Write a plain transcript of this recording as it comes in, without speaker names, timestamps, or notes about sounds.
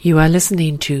You are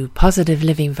listening to Positive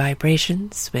Living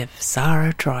Vibrations with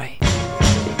Sarah Troy.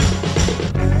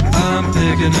 I'm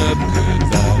picking up good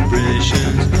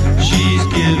vibrations. She's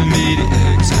giving me the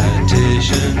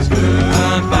excitations.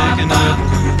 I'm picking up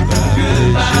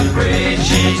good vibrations.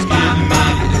 She's giving me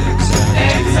the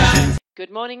excitations. Good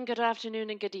morning, good afternoon,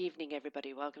 and good evening,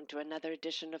 everybody. Welcome to another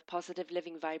edition of Positive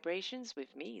Living Vibrations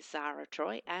with me, Sarah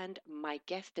Troy, and my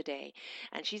guest today.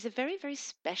 And she's a very, very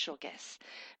special guest.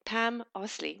 Pam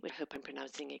Osley, I hope I'm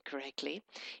pronouncing it correctly,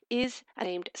 is a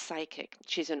named psychic.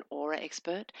 She's an aura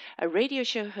expert, a radio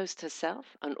show host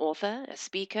herself, an author, a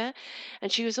speaker,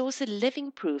 and she was also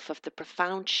living proof of the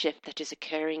profound shift that is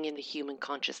occurring in the human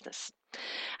consciousness.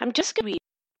 I'm just going to read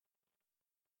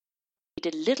a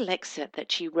little excerpt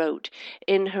that she wrote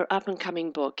in her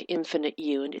up-and-coming book, Infinite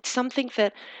You, and it's something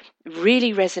that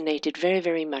really resonated very,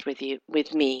 very much with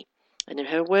me. And in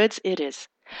her words, it is,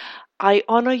 I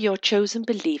honor your chosen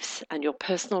beliefs and your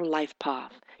personal life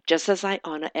path, just as I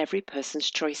honor every person's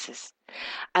choices.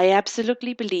 I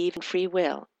absolutely believe in free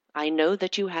will. I know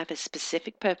that you have a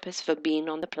specific purpose for being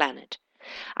on the planet.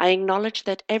 I acknowledge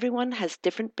that everyone has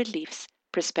different beliefs,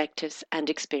 perspectives, and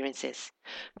experiences.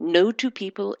 No two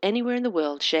people anywhere in the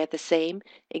world share the same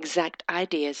exact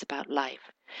ideas about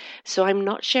life. So I'm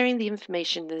not sharing the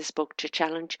information in this book to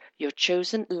challenge your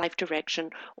chosen life direction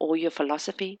or your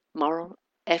philosophy, moral,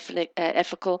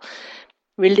 ethical,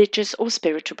 religious, or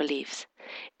spiritual beliefs.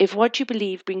 If what you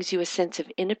believe brings you a sense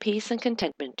of inner peace and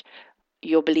contentment,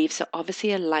 your beliefs are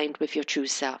obviously aligned with your true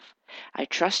self. I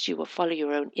trust you will follow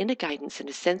your own inner guidance and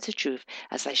a sense of truth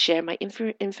as I share my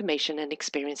information and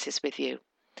experiences with you.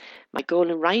 My goal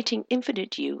in writing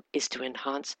Infinite You is to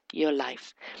enhance your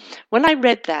life. When I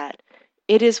read that,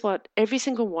 it is what every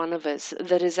single one of us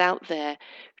that is out there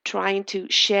trying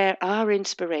to share our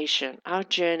inspiration, our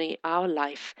journey, our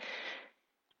life.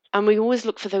 And we always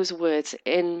look for those words,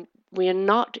 and we are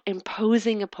not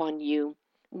imposing upon you.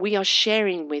 We are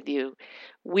sharing with you.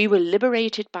 We were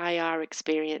liberated by our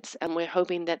experience, and we're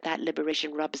hoping that that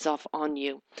liberation rubs off on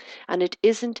you. And it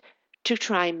isn't to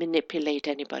try and manipulate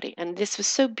anybody. And this was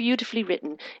so beautifully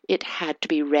written, it had to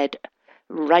be read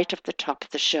right off the top of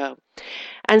the show.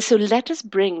 And so let us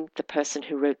bring the person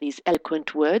who wrote these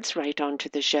eloquent words right onto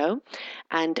the show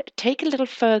and take a little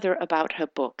further about her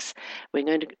books. We're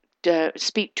going to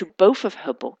speak to both of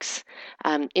her books,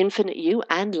 Infinite You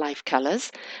and Life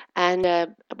Colors.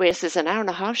 And this is an hour and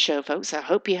a half show, folks. I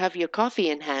hope you have your coffee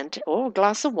in hand or a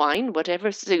glass of wine,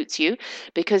 whatever suits you,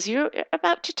 because you're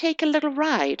about to take a little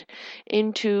ride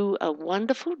into a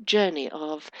wonderful journey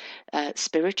of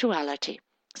spirituality.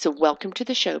 So welcome to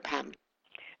the show, Pam.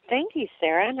 Thank you,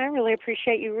 Sarah, and I really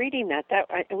appreciate you reading that.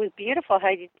 It was beautiful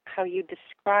how you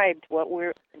described what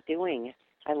we're doing.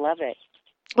 I love it.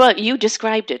 Well, you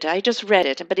described it. I just read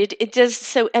it, but it does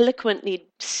so eloquently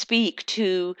speak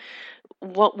to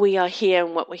what we are here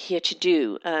and what we're here to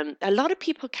do. A lot of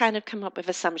people kind of come up with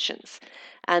assumptions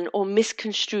or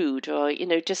misconstrued or,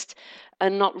 just are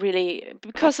not really,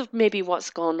 because of maybe what's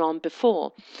gone on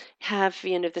before, have,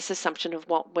 this assumption of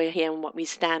what we're here and what we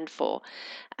stand for.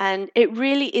 And it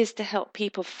really is to help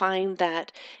people find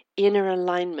that inner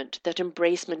alignment, that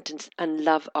embracement and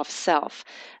love of self.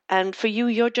 And for you,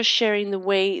 you're just sharing the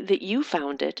way that you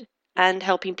found it and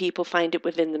helping people find it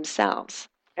within themselves.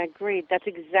 Agreed. That's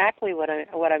exactly what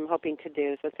I'm hoping to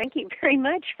do. So thank you very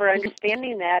much for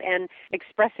understanding that and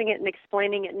expressing it and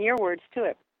explaining it in your words too.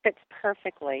 It fits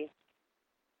perfectly.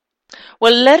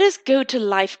 Well, let us go to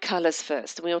Life Colors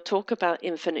first. We'll talk about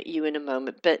Infinite You in a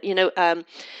moment. But,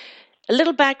 a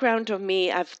little background on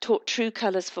me. I've taught True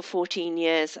Colors for 14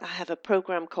 years. I have a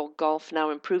program called Golf Now,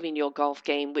 Improving Your Golf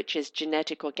Game, which is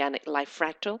Genetic Organic Life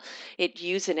Fractal. It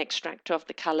uses an extract of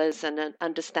the colors and an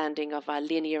understanding of our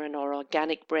linear and our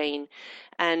organic brain,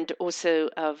 and also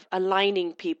of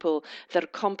aligning people that are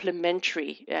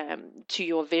complementary to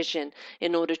your vision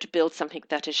in order to build something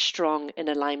that is strong in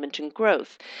alignment and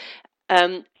growth.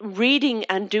 Reading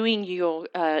and doing your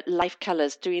life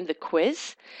colors, doing the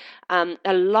quiz,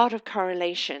 a lot of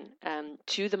correlation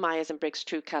to the Myers and Briggs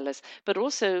True Colors, but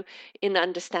also in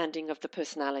understanding of the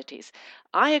personalities.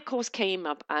 I, of course, came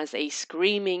up as a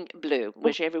screaming blue,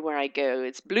 which everywhere I go,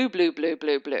 it's blue, blue, blue,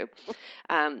 blue, blue.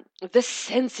 The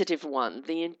sensitive one,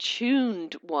 the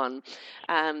in-tuned one,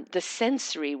 the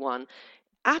sensory one,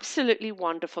 absolutely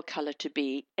wonderful color to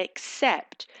be,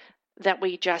 except that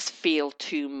we just feel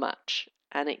too much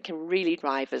and it can really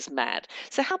drive us mad.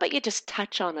 So how about you just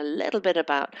touch on a little bit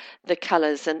about the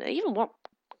colors and even what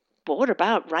brought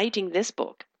about writing this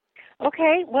book?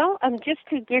 Okay, well, just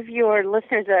to give your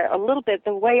listeners a little bit,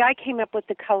 the way I came up with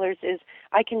the colors is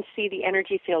I can see the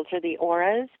energy fields or the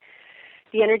auras.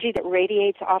 the energy that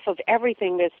radiates off of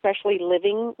everything, especially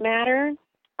living matter.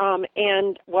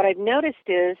 And what I've noticed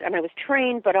is, and I was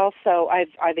trained, but also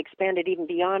I've expanded even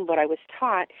beyond what I was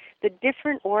taught, the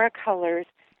different aura colors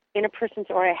in a person's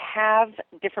aura have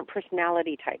different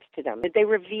personality types to them. They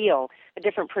reveal a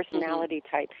different personality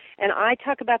type. And I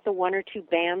talk about the one or two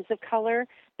bands of color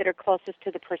that are closest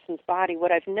to the person's body.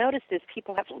 What I've noticed is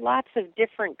people have lots of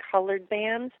different colored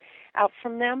bands out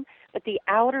from them, but the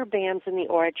outer bands in the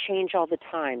aura change all the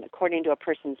time according to a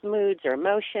person's moods or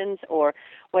emotions or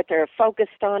what they're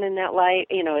focused on in that light,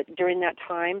 during that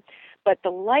time. But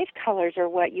the life colors are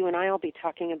what you and I will be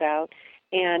talking about,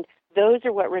 and those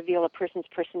are what reveal a person's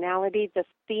personality, the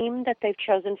theme that they've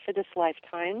chosen for this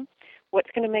lifetime, what's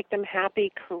going to make them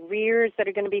happy, careers that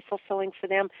are going to be fulfilling for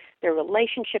them, their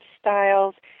relationship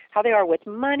styles, how they are with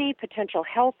money, potential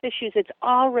health issues. It's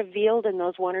all revealed in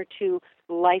those one or two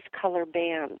life color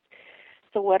bands.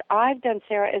 So what I've done,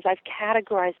 Sarah, is I've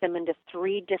categorized them into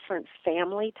 3 different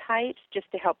family types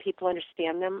just to help people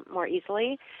understand them more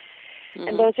easily.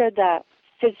 And those are the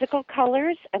physical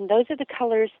colors, and those are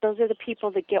the people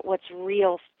that get what's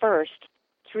real first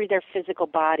through their physical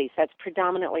bodies. That's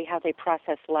predominantly how they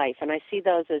process life. And I see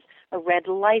those as a red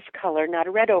life color, not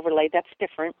a red overlay. That's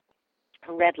different.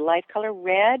 A red life color,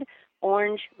 red,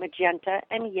 orange, magenta,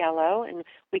 and yellow. And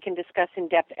we can discuss in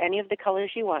depth any of the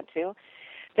colors you want to.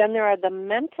 Then there are the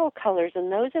mental colors,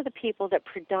 and those are the people that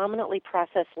predominantly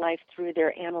process life through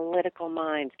their analytical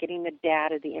minds, getting the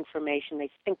data, the information, they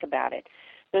think about it.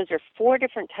 Those are 4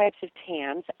 different types of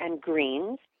tans and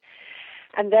greens.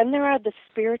 And then there are the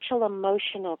spiritual,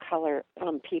 emotional color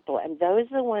people, and those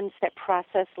are the ones that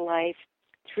process life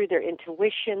through their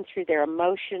intuition, through their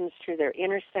emotions, through their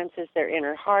inner senses, their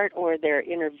inner heart, or their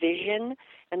inner vision.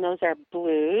 And those are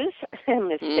blues,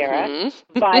 Miss Sarah,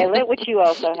 violet, which you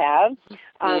also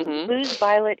have, blues,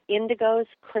 violet, indigos,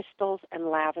 crystals, and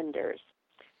lavenders.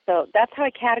 So that's how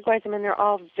I categorize them, and they're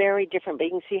all very different. But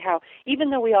you can see how, even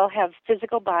though we all have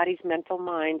physical bodies, mental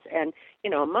minds, and,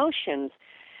 emotions,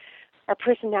 our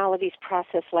personalities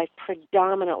process life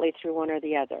predominantly through one or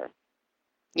the other.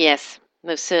 Yes,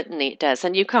 most certainly it does.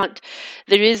 And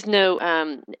there is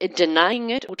no denying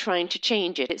it or trying to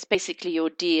change it. It's basically your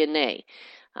DNA.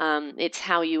 It's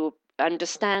how you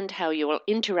understand, how you will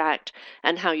interact,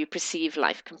 and how you perceive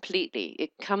life completely.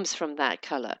 It comes from that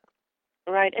color.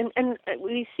 Right, and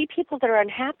we see people that are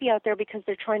unhappy out there because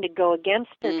they're trying to go against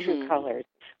their true colors.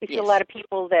 We see a lot of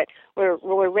people that were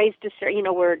raised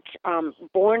were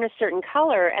born a certain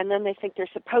color, and then they think they're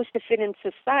supposed to fit in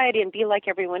society and be like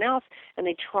everyone else, and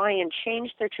they try and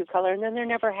change their true color, and then they're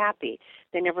never happy.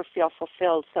 They never feel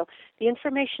fulfilled. So the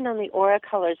information on the aura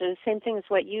colors are the same thing as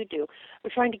what you do. We're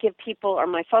trying to give people, or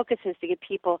my focus is to give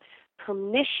people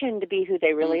permission to be who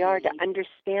they really are, to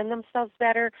understand themselves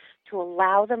better, to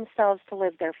allow themselves to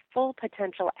live their full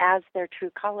potential as their true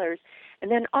colors,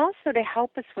 and then also to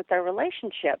help us with our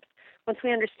relationships. Once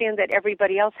we understand that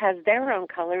everybody else has their own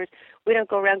colors, we don't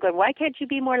go around going, why can't you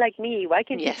be more like me? Why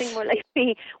can't you think more like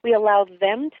me? We allow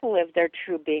them to live their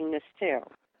true beingness too.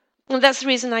 Well, that's the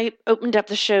reason I opened up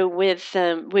the show with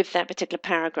that particular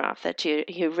paragraph that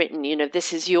you've written.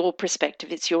 This is your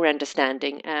perspective, it's your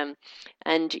understanding, and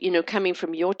coming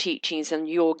from your teachings and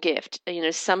your gift.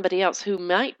 Somebody else who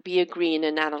might be agreeing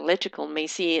and analytical may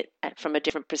see it from a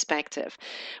different perspective.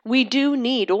 We do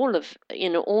need all of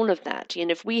that.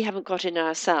 If we haven't got it in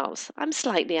ourselves, I'm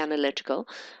slightly analytical,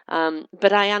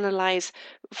 but I analyze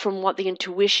from what the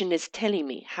intuition is telling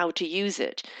me how to use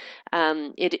it.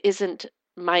 It isn't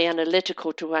my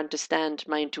analytical to understand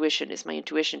my intuition, is my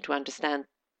intuition to understand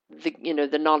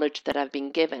the knowledge that I've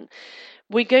been given.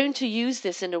 We're going to use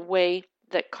this in a way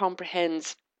that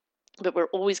comprehends, but we're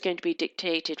always going to be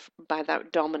dictated by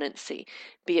that dominancy,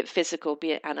 be it physical,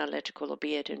 be it analytical, or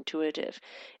be it intuitive.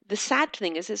 The sad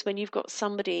thing is when you've got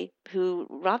somebody who,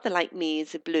 rather like me,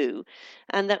 is a blue,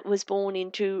 and that was born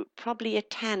into probably a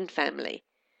tan family,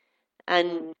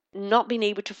 and not being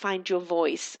able to find your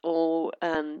voice or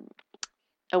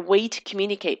a way to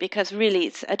communicate, because really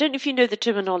I don't know if you know the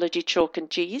terminology chalk and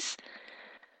cheese.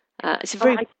 It's a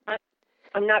very...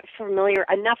 I'm not familiar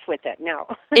enough with it, no.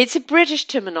 It's a British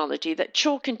terminology that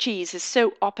chalk and cheese is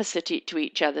so opposite to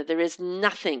each other. There is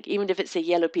nothing, even if it's a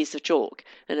yellow piece of chalk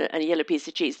and a yellow piece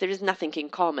of cheese, there is nothing in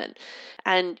common.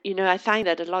 And, I find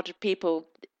that a lot of people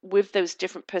with those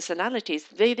different personalities,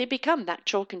 they become that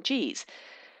chalk and cheese.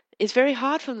 It's very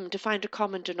hard for them to find a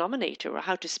common denominator or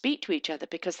how to speak to each other,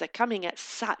 because they're coming at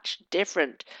such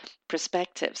different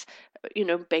perspectives,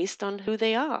 based on who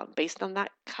they are, based on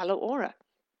that color aura.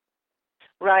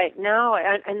 Right. No,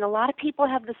 and a lot of people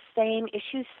have the same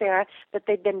issues, Sarah, that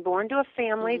they've been born to a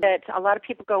family that a lot of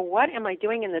people go, what am I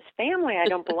doing in this family? I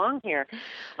don't belong here.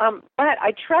 But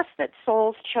I trust that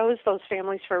souls chose those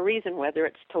families for a reason, whether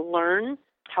it's to learn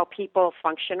how people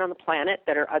function on the planet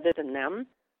that are other than them,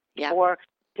 Yeah. or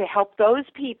to help those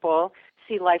people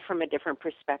see life from a different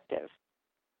perspective.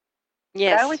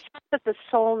 Yes. But I always trust that the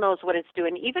soul knows what it's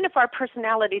doing, even if our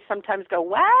personalities sometimes go,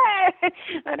 what?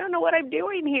 I don't know what I'm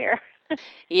doing here.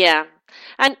 Yeah.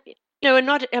 And and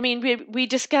not, I mean, we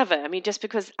discover, I mean, just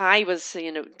because I was,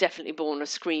 definitely born a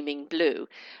screaming blue,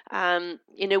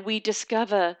 we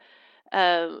discover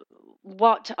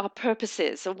what our purpose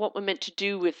is or what we're meant to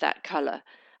do with that color.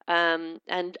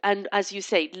 And as you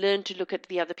say, learn to look at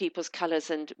the other people's colors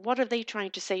and what are they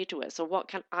trying to say to us, or what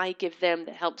can I give them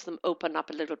that helps them open up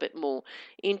a little bit more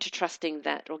into trusting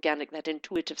that organic, that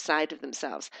intuitive side of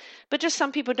themselves. But just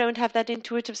some people don't have that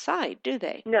intuitive side, do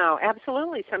they? No,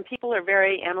 absolutely. Some people are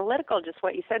very analytical, just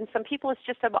what you said, and some people it's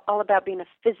just all about being a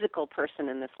physical person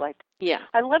in this life. Yeah.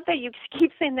 I love that you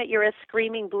keep saying that you're a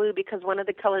screaming blue, because one of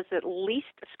the colors that least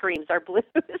screams are blues.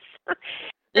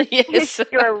 Yes.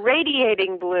 You're a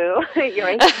radiating blue. You're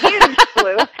a huge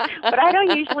blue. But I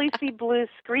don't usually see blues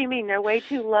screaming. They're way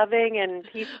too loving and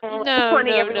peaceful,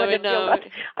 wanting everyone to feel loved.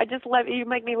 I just love you.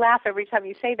 Make me laugh every time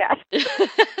you say that.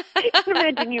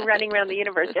 Imagine you running around the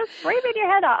universe, just screaming your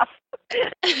head off.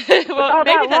 Well,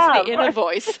 maybe that's the inner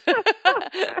voice.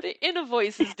 The inner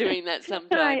voice is doing that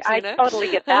sometimes. I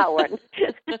totally get that one.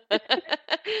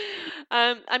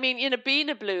 I mean, being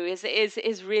a blue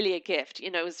is really a gift,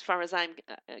 as far as I'm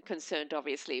concerned,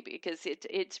 obviously, because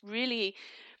it's really,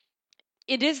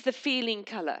 it is the feeling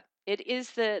color. It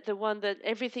is the one that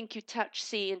everything you touch,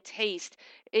 see, and taste,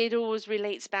 it always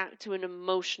relates back to an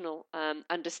emotional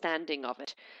understanding of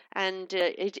it. And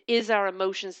it is our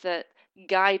emotions that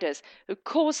guide us. Of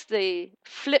course, the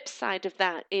flip side of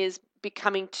that is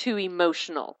becoming too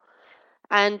emotional.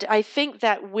 And I think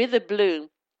that with a blue,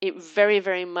 it very,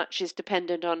 very much is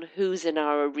dependent on who's in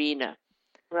our arena.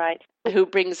 Right. Who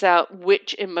brings out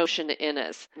which emotion in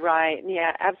us. Right.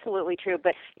 Yeah, absolutely true.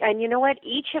 And you know what?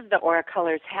 Each of the aura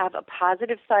colors have a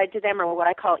positive side to them, or what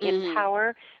I call in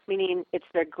power, meaning it's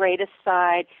their greatest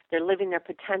side. They're living their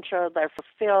potential. They're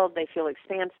fulfilled. They feel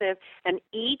expansive. And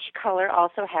each color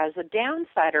also has a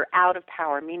downside, or out of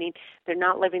power, meaning they're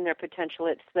not living their potential.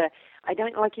 It's I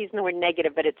don't like using the word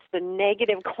negative, but it's the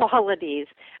negative qualities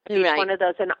of each one of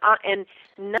those. And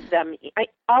none of them,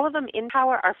 all of them in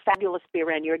power are fabulous to be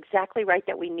around. You're exactly right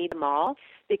that we need them all,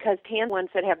 because Tan's ones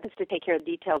that have to take care of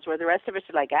the details, where the rest of us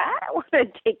are like, I don't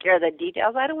want to take care of the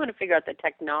details. I don't want to figure out the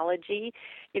technology,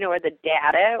 or the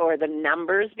data or the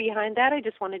numbers behind that. I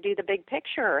just want to do the big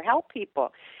picture or help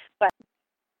people. But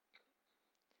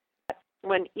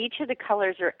when each of the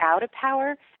colors are out of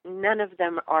power, none of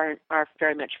them are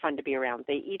very much fun to be around.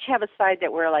 They each have a side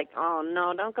that we're like, oh,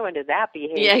 no, don't go into that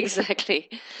behavior. Yeah, exactly.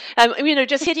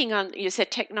 Just hitting on, you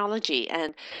said technology,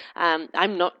 and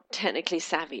I'm not technically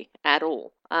savvy at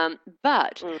all.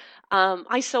 But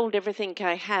I sold everything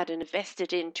I had and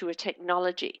invested into a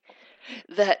technology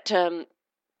that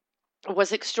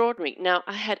was extraordinary. Now,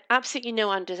 I had absolutely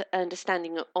no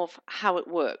understanding of how it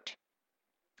worked.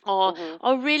 Or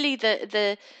really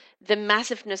the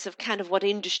massiveness of kind of what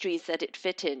industries that it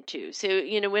fit into. So,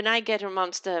 when I get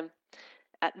amongst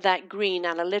that green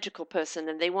analytical person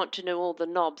and they want to know all the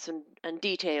knobs and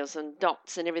details and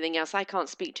dots and everything else, I can't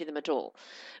speak to them at all.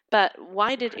 But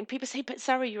and people say, but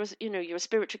Sarah, you're a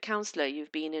spiritual counselor.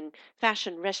 You've been in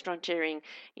fashion, restaurateuring,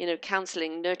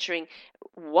 counseling, nurturing.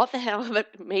 What the hell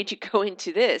made you go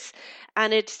into this?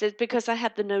 And it's because I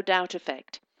had the no doubt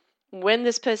effect. When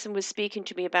this person was speaking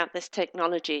to me about this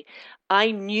technology,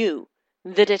 I knew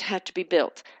that it had to be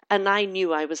built, and I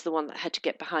knew I was the one that had to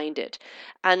get behind it.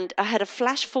 And I had a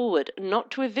flash forward,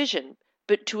 not to a vision,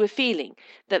 but to a feeling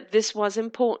that this was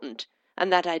important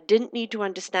and that I didn't need to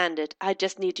understand it. I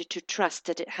just needed to trust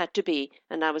that it had to be,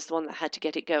 and I was the one that had to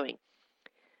get it going.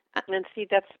 And see,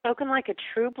 that's spoken like a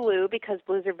true blue, because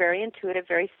blues are very intuitive,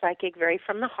 very psychic, very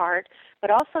from the heart,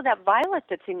 but also that violet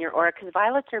that's in your aura, because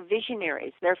violets are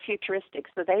visionaries. They're futuristic,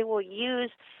 so they will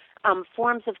use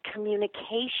forms of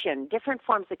communication, different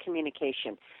forms of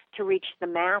communication, to reach the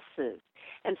masses.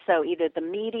 And so either the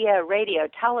media, radio,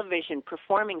 television,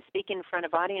 performing, speaking in front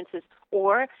of audiences,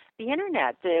 or the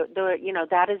internet.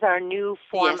 That is our new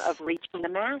form of reaching the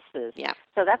masses. Yeah.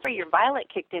 So that's where your violet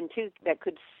kicked in too, that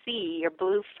could see, your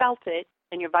blue felt it,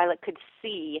 and your violet could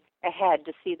see ahead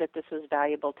to see that this was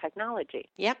valuable technology.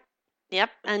 Yep. Yep,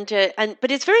 and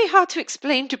but it's very hard to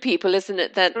explain to people, isn't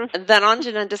it, that aren't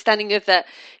an understanding of that.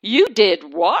 You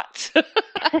did what?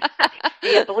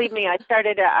 Yeah, believe me, I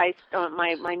started.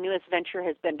 My newest venture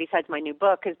has been, besides my new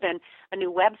book, has been a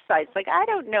new website. It's like I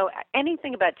don't know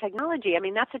anything about technology. I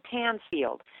mean, that's a TANS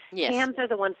field. Yes. TANS are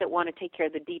the ones that want to take care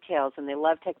of the details, and they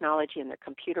love technology, and they're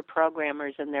computer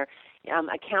programmers, and they're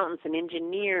accountants and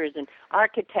engineers and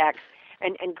architects.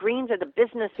 And greens are the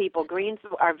business people. Greens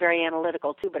are very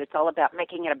analytical too, but it's all about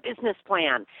making it a business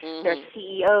plan. Mm-hmm. They're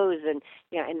CEOs and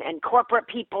and corporate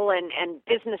people and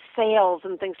business sales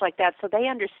and things like that. So they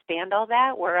understand all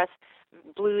that. Whereas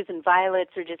blues and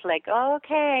violets are just like, oh,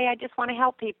 okay, I just want to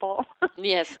help people.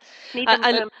 Yes. Need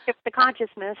to shift the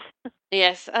consciousness.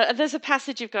 Yes, there's a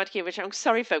passage you've got here, which I'm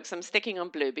sorry, folks, I'm sticking on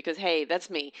blue because, hey, that's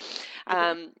me.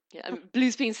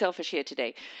 Blue's being selfish here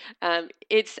today.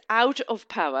 It's out of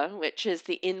power, which is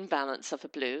the imbalance of a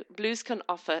blue. Blues can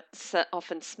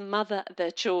often smother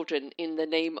their children in the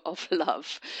name of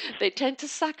love. They tend to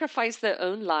sacrifice their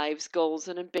own lives, goals,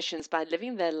 and ambitions by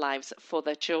living their lives for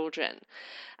their children.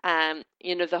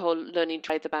 The whole learning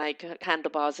to ride the bike,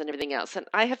 handlebars, and everything else. And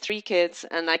I have 3 kids,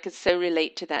 and I could so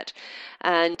relate to that.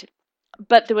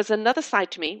 But there was another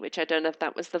side to me, which I don't know if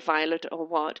that was the violet or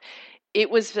what. It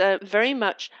was very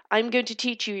much, I'm going to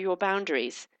teach you your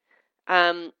boundaries.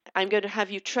 I'm going to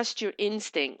have you trust your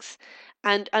instincts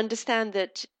and understand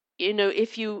that,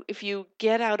 if you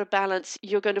get out of balance,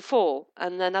 you're going to fall.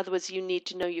 And in other words, you need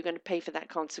to know you're going to pay for that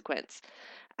consequence.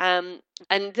 And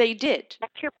they did.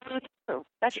 That's your blue too.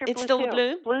 That's your It's blue still too. the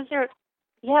blue?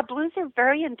 Blues are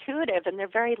very intuitive and they're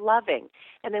very loving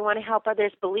and they want to help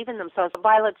others believe in themselves.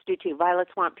 Violets do too.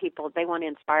 Violets they want to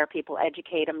inspire people,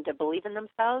 educate them to believe in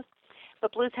themselves.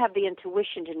 But blues have the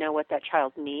intuition to know what that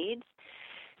child needs.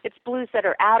 It's blues that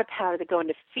are out of power, that go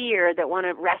into fear, that want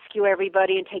to rescue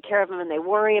everybody and take care of them, and they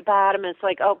worry about them. And it's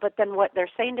like, oh, but then what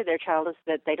they're saying to their child is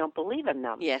that they don't believe in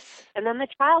them. Yes. And then the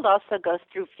child also goes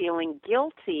through feeling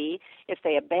guilty if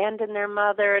they abandon their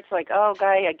mother. It's like, oh,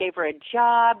 I gave her a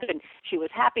job, and she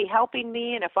was happy helping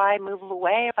me, and if I move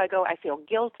away, I feel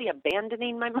guilty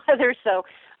abandoning my mother. So,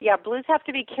 yeah, blues have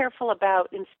to be careful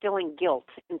about instilling guilt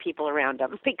in people around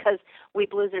them because we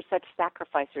blues are such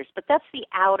sacrificers. But that's the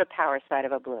out-of-power side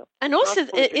of a blue. And also,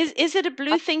 is it a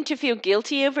blue thing to feel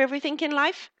guilty over everything in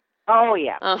life? Oh,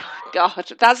 yeah. Oh, God.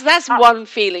 That's one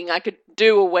feeling I could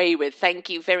do away with. Thank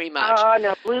you very much. Oh,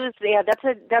 no, blues, yeah,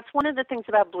 that's one of the things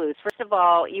about blues. First of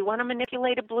all, you want to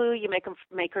manipulate a blue, you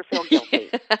make her feel guilty.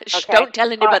 Okay? Don't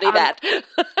tell anybody that.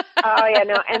 Oh, yeah,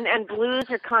 no, and blues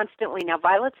are constantly, now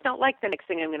violets don't like the next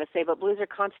thing I'm going to say, but blues are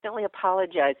constantly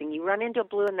apologizing. You run into a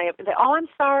blue and they oh, I'm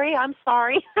sorry.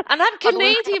 And I'm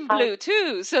Canadian blue,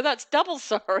 too, so that's double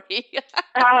sorry.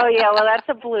 Oh, yeah, well, that's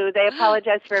a blue. They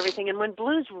apologize for everything. And when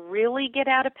blues really get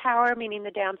out of power, meaning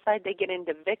the downside, they get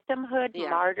into victimhood,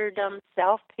 martyrdom,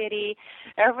 self-pity,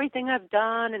 everything I've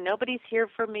done, and nobody's here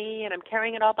for me, and I'm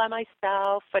carrying it all by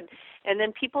myself. And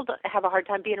then people have a hard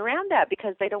time being around that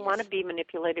because they don't want to be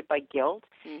manipulated by guilt.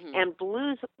 Mm-hmm. And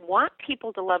blues want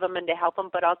people to love them and to help them,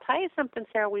 but I'll tell you something,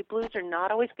 Sarah, we blues are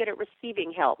not always good at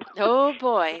receiving help. Oh,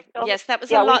 boy. So, yes, that was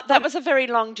that was a very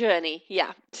long journey.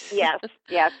 Yeah. Yes.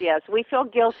 We feel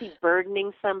guilty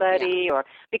burdening somebody or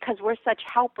because we're such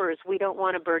helpers, we don't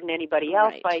want to burden anybody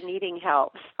else by needing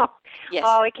help. So, yes.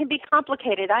 Oh, it can be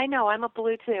complicated. I know. I'm a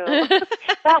blue, too.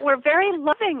 But we're very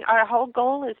loving. Our whole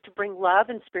goal is to bring love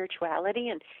and spirituality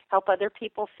and help other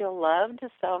people feel loved.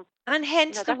 So, and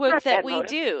hence the work that we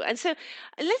do. And so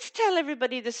let's tell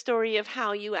everybody the story of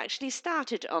how you actually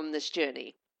started on this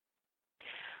journey.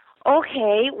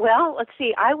 Okay, well, let's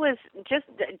see. I was just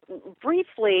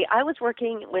briefly, I was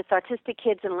working with autistic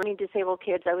kids and learning disabled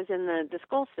kids. I was in the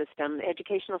school system, the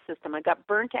educational system. I got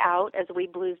burnt out, as we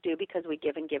blues do, because we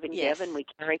give and give and give, and we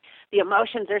carry the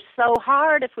emotions are so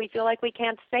hard if we feel like we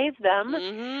can't save them.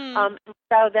 Mm-hmm.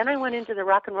 So then I went into the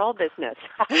rock and roll business.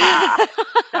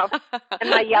 So, and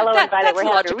my yellow and violet were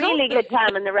having a really good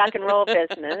time in the rock and roll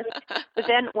business. But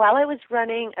then while I was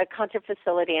running a concert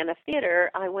facility and a theater,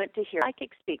 I went to hear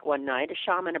psychic speak one night, a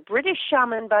shaman, a British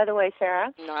shaman, by the way,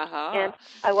 Sarah. Uh-huh. And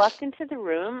I walked into the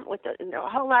room with a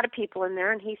whole lot of people in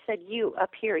there, and he said, you,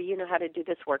 up here, you know how to do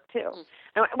this work, too. Mm.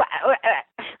 I went,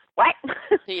 what?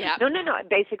 Yeah. No.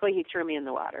 Basically, he threw me in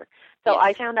the water. So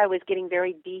I found I was getting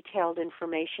very detailed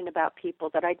information about people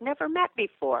that I'd never met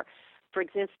before. For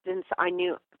instance, I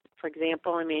knew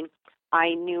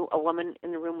a woman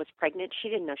in the room was pregnant. She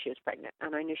didn't know she was pregnant,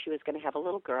 and I knew she was going to have a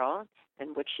little girl,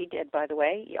 and which she did, by the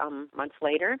way, months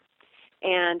later.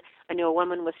 And I knew a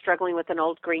woman was struggling with an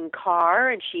old green car,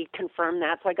 and she confirmed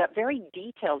that. So I got very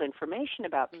detailed information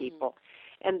about people.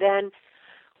 Mm-hmm. And then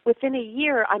within a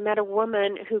year, I met a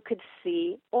woman who could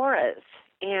see auras.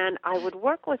 And I would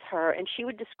work with her, and she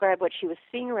would describe what she was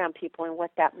seeing around people and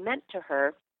what that meant to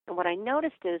her. And what I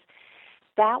noticed is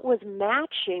that was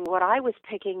matching what I was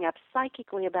picking up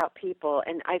psychically about people.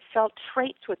 And I felt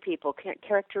traits with people,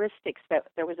 characteristics, that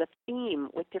there was a theme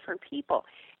with different people.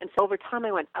 And so over time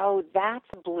I went, oh, that's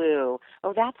blue.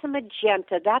 Oh, that's a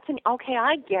magenta. Okay,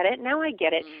 I get it. Now I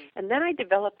get it. And then I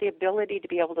developed the ability to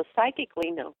be able to psychically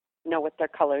know what their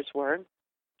colors were.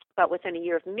 But within a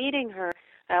year of meeting her,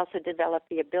 I also developed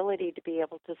the ability to be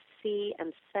able to see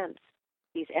and sense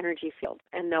these energy fields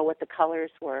and know what the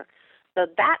colors were. So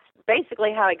that's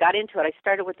basically how I got into it. I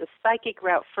started with the psychic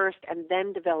route first and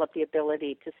then developed the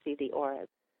ability to see the auras.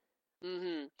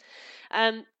 Mm-hmm.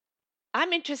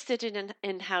 I'm interested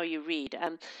in how you read.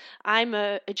 I'm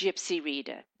a gypsy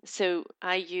reader, so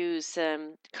I use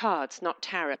cards, not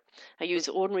tarot. I use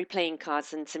ordinary playing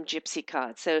cards and some gypsy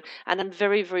cards. And I'm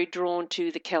very, very drawn to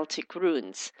the Celtic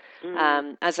runes,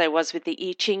 as I was with the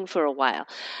I Ching for a while.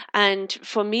 And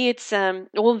for me, it's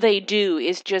all they do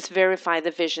is just verify the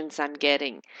visions I'm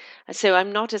getting. So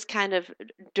I'm not as kind of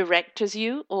direct as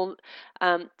you.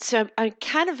 So I'm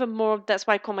kind of that's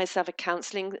why I call myself a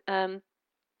counseling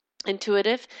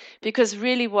intuitive, because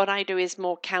really what I do is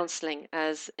more counseling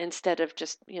as instead of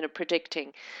just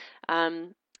predicting,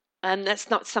 and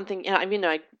that's not something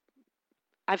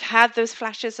I've had those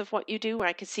flashes of what you do where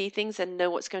I can see things and know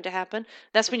what's going to happen.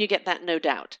 That's when you get that no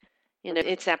doubt.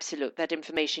 It's absolute. That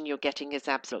information you're getting is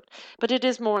absolute. But it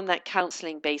is more on that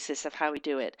counseling basis of how we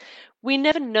do it. We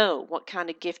never know what kind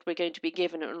of gift we're going to be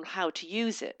given and how to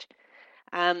use it.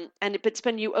 It's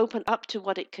when you open up to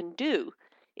what it can do,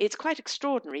 it's quite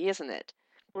extraordinary, isn't it?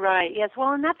 Right, yes.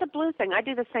 Well, and that's a blue thing. I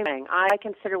do the same thing. I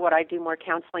consider what I do more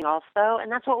counseling also,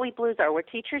 and that's what we blues are. We're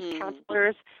teachers,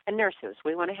 counselors, and nurses.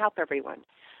 We want to help everyone.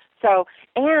 So,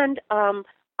 and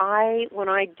when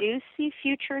I do see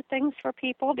future things for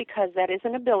people, because that is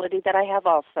an ability that I have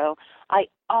also, I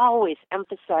always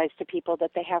emphasize to people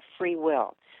that they have free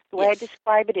will. The way I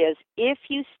describe it is, if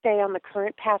you stay on the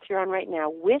current path you're on right now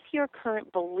with your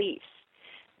current beliefs,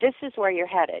 this is where you're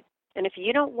headed. And if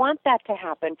you don't want that to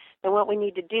happen, then what we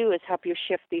need to do is help you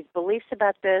shift these beliefs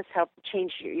about this, help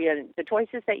change the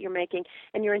choices that you're making,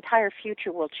 and your entire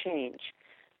future will change.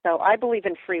 So I believe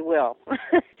in free will.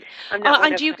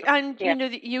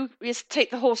 You just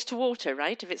take the horse to water,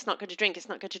 right? If it's not going to drink, it's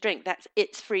not going to drink. That's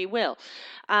its free will.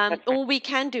 All we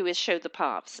can do is show the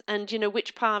paths, and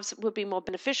which paths will be more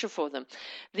beneficial for them.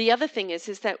 The other thing is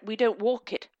that we don't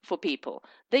walk it for people;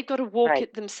 they've got to walk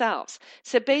it themselves.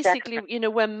 So basically,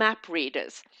 we're map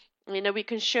readers. We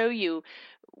can show you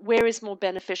where is more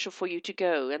beneficial for you to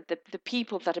go, and the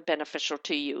people that are beneficial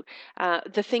to you,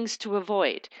 the things to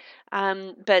avoid.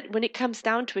 But when it comes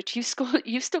down to it, you've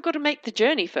still got to make the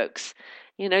journey, folks.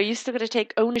 You still got to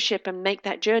take ownership and make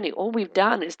that journey. All we've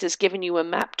done is just given you a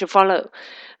map to follow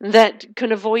that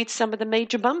can avoid some of the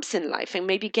major bumps in life and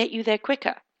maybe get you there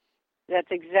quicker.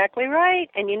 That's exactly right.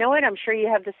 And you know what? I'm sure you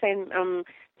have the same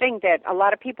thing, that a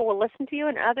lot of people will listen to you,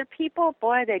 and other people,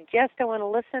 boy, they just don't want to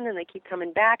listen, and they keep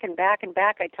coming back and back and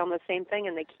back. I tell them the same thing,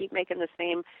 and they keep making the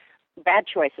same bad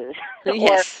choices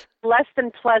Yes. or less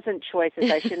than pleasant choices.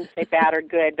 I shouldn't say bad or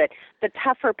good, but the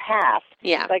tougher path.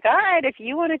 Yeah. Like, all right, if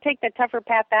you want to take the tougher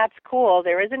path, that's cool.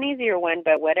 There is an easier one,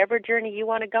 but whatever journey you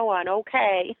want to go on,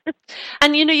 okay.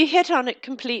 And you hit on it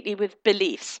completely with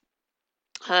beliefs.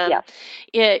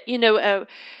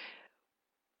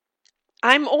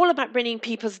 I'm all about bringing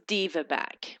people's diva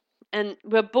back. And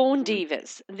we're born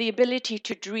divas, the ability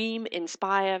to dream,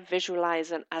 inspire,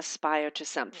 visualize, and aspire to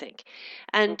something.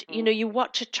 And, you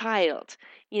watch a child,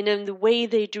 and the way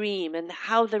they dream and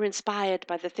how they're inspired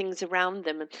by the things around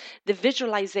them, and the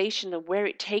visualization of where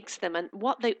it takes them and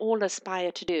what they all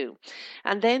aspire to do.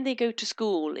 And then they go to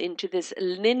school into this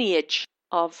lineage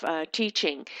of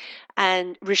teaching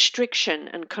and restriction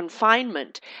and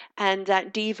confinement, and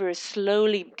that diva is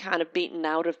slowly kind of beaten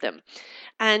out of them.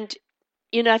 And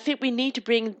I think we need to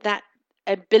bring that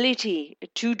ability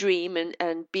to dream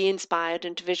and be inspired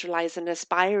and to visualize and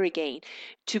aspire again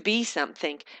to be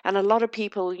something. And a lot of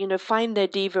people, find their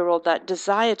diva or that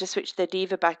desire to switch their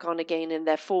diva back on again in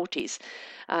their 40s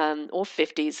or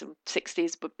 50s or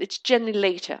 60s, but it's generally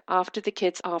later, after the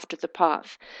kids, after the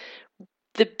path.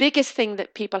 The biggest thing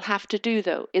that people have to do,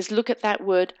 though, is look at that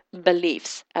word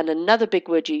beliefs, and another big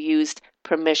word you used,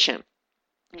 permission.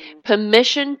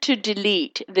 Permission to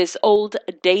delete this old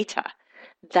data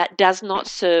that does not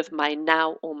serve my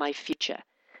now or my future.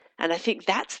 And I think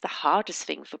that's the hardest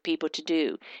thing for people to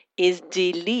do, is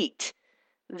delete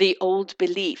the old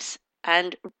beliefs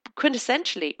and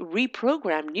quintessentially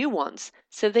reprogram new ones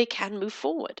so they can move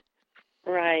forward.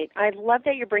 Right. I love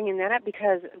that you're bringing that up,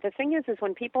 because the thing is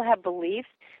when people have beliefs,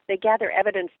 they gather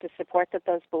evidence to support that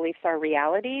those beliefs are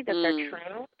reality, that they're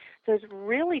true. So it's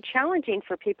really challenging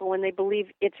for people when they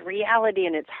believe it's reality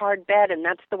and it's hard bet and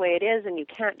that's the way it is and you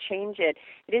can't change it.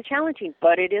 It is challenging,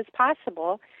 but it is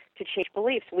possible to change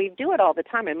beliefs. We do it all the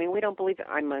time. I mean, we don't believe,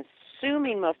 I'm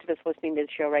assuming most of us listening to the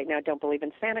show right now don't believe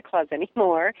in Santa Claus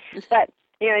anymore, but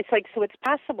it's like, so it's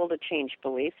possible to change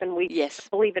beliefs, and we Yes.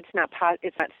 believe it's not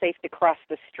safe to cross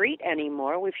the street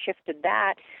anymore. We've shifted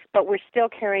that, but we're still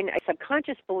carrying a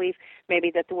subconscious belief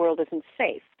maybe that the world isn't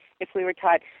safe. If we were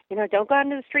taught, don't go out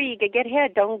into the street, you could get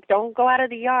hit, don't go out of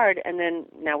the yard, and then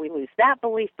now we lose that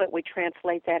belief, but we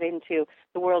translate that into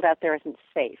the world out there isn't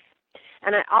safe.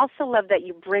 And I also love that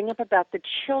you bring up about the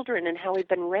children and how we've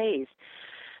been raised,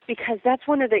 because that's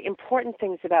one of the important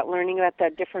things about learning about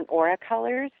the different aura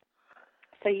colors.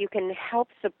 So you can help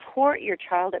support your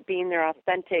child at being their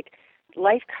authentic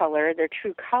life color, their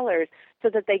true colors,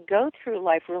 so that they go through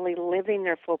life really living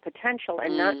their full potential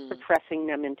and not suppressing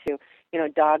them into,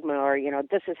 dogma or,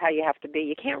 this is how you have to be.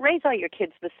 You can't raise all your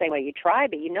kids the same way. You try,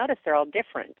 but you notice they're all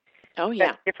different. Oh,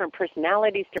 yeah. Different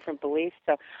personalities, different beliefs.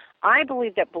 So I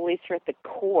believe that beliefs are at the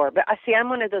core. But see, I'm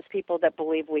one of those people that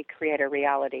believe we create our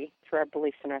reality through our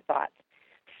beliefs and our thoughts.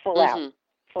 Full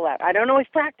out. I don't always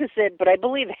practice it, but I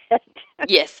believe it.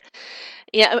 Yes.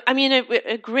 Yeah, I mean,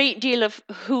 a great deal of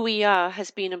who we are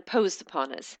has been imposed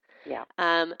upon us. Yeah.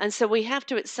 And so we have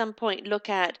to at some point look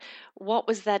at what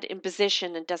was that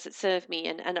imposition and does it serve me?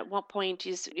 And at what point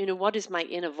is, what is my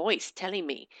inner voice telling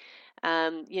me?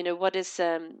 What is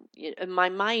my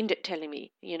mind telling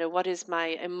me? What is my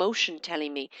emotion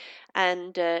telling me?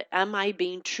 And am I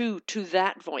being true to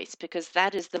that voice? Because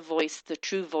that is the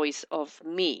true voice of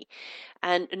me,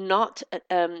 and not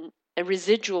a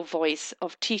residual voice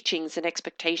of teachings and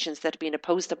expectations that have been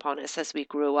imposed upon us as we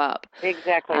grew up.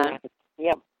 Exactly right.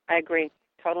 Yep, I agree.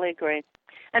 Totally agree.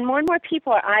 And more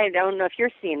people, I don't know if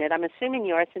you're seeing it, I'm assuming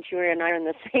you are since you and I are in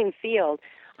the same field.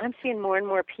 I'm seeing more and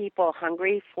more people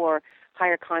hungry for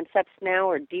higher concepts now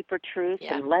or deeper truths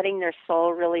and letting their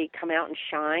soul really come out and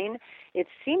shine. It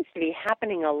seems to be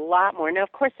happening a lot more. Now,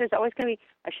 of course, there's always going to be,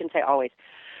 I shouldn't say always,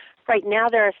 right now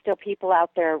there are still people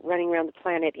out there running around the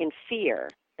planet in fear,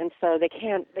 and so they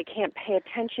can't pay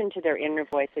attention to their inner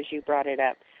voice, as you brought it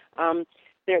up.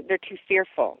 They're too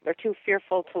fearful. They're too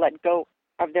fearful to let go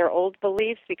of their old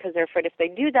beliefs because they're afraid if they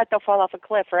do that, they'll fall off a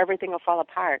cliff or everything will fall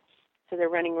apart. So they're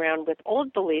running around with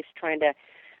old beliefs trying to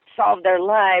solve their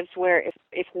lives, where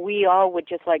if we all would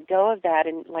just let go of that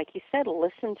and, like you said,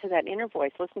 listen to that inner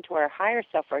voice, listen to our higher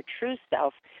self, our true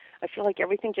self, I feel like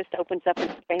everything just opens up and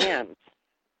expands.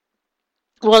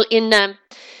 Well, in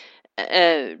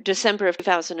December of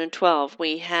 2012,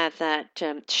 we had that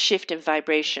shift in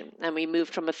vibration, and we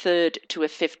moved from a third to a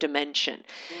fifth dimension.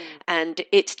 And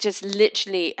it's just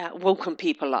literally woken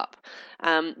people up.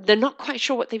 They're not quite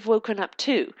sure what they've woken up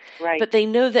to, but they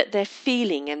know that they're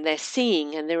feeling and they're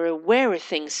seeing and they're aware of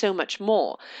things so much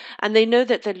more. And they know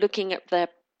that they're looking at their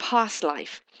past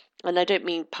life. And I don't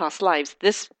mean past lives,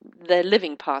 they're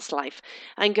living past life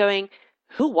and going,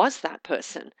 who was that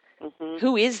person?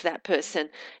 Who is that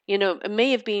person? It may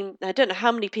have been, I don't know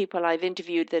how many people I've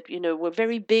interviewed that, were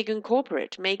very big and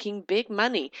corporate, making big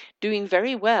money, doing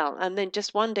very well. And then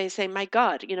just one day say, my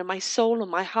God, my soul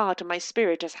and my heart and my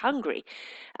spirit is hungry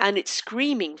and it's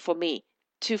screaming for me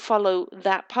to follow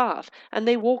that path. And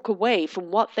they walk away from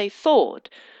what they thought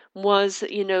was,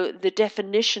 the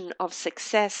definition of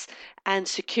success and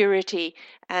security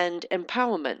and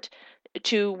empowerment,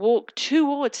 to walk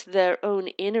towards their own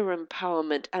inner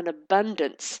empowerment and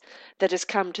abundance that has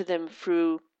come to them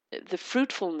through the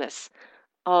fruitfulness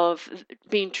of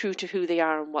being true to who they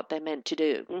are and what they're meant to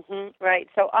do. Right.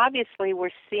 So obviously we're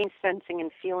seeing, sensing,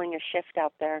 and feeling a shift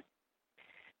out there.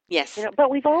 Yes.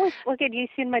 But we've always, look at, you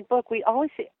see in my book, we always,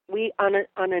 on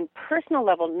a personal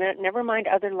level, never mind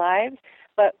other lives,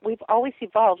 but we've always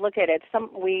evolved. Look at it.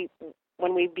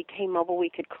 When we became mobile, we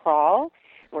could crawl.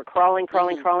 We're crawling,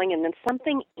 and then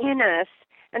something in us,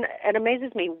 and it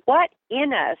amazes me, what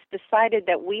in us decided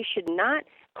that we should not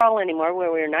crawl anymore,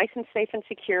 where we were nice and safe and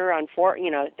secure on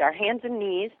our hands and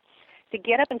knees, to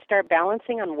get up and start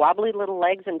balancing on wobbly little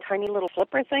legs and tiny little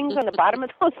flipper things on the bottom of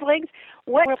those legs?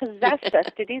 What possessed us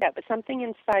to do that? But something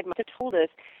inside must have told us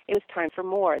it was time for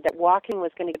more, that walking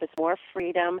was going to give us more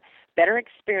freedom, better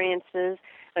experiences,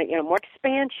 more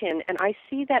expansion. And I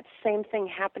see that same thing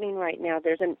happening right now.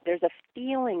 There's a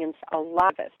feeling in a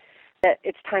lot of us that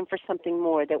it's time for something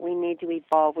more, that we need to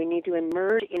evolve. We need to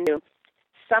emerge into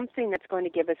something that's going to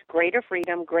give us greater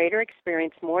freedom, greater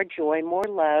experience, more joy, more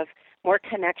love, more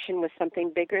connection with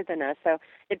something bigger than us. So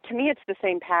to me, it's the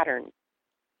same pattern.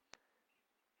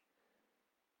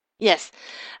 Yes.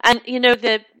 And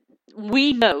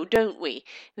we know, don't we,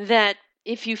 that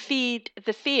if you feed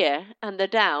the fear and the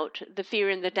doubt, the fear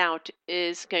and the doubt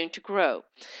is going to grow.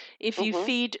 If you Mhm.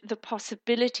 feed the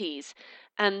possibilities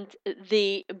and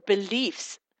the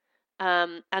beliefs,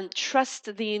 and trust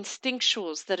the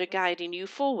instinctuals that are guiding you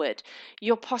forward,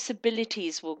 your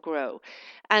possibilities will grow.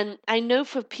 And I know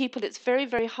for people it's very,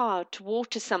 very hard to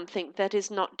water something that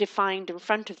is not defined in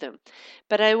front of them.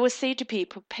 But I always say to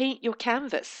people, paint your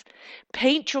canvas.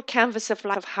 Paint your canvas of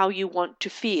life of how you want to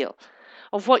feel,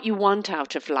 of what you want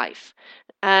out of life.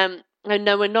 I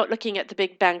know we're not looking at the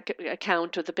big bank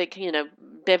account or the big,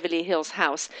 Beverly Hills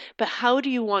house, but how do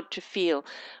you want to feel?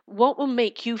 What will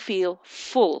make you feel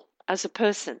full as a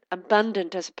person,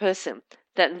 abundant as a person,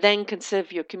 that then can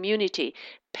serve your community?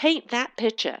 Paint that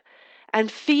picture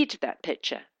and feed that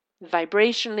picture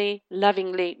vibrationally,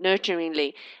 lovingly,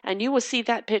 nurturingly, and you will see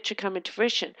that picture come into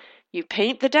fruition. You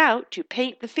paint the doubt, you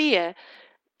paint the fear,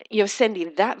 you're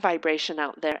sending that vibration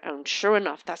out there, and sure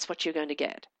enough, that's what you're going to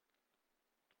get.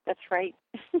 That's right.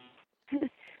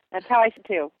 That's how I feel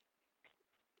too.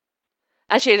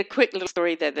 Actually, a quick little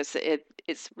story there.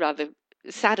 It's rather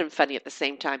sad and funny at the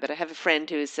same time. But I have a friend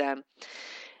who's, she's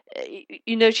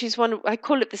I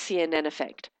call it the CNN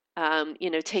effect.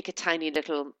 Take a tiny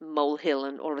little molehill,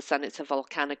 and all of a sudden it's a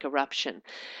volcanic eruption.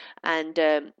 And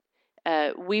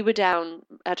we were down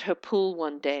at her pool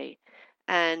one day,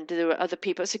 and there were other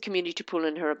people. It's a community pool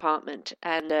in her apartment,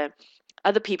 and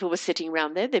other people were sitting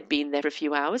around there. They'd been there for a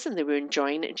few hours and they were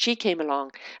enjoying it. And she came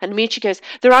along, and me and she goes,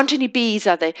 "There aren't any bees,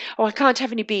 are there? Oh, I can't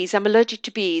have any bees. I'm allergic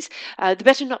to bees. There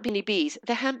better not be any bees."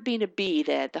 There hadn't been a bee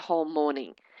there the whole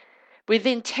morning.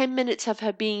 Within 10 minutes of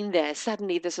her being there,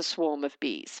 suddenly there's a swarm of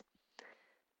bees.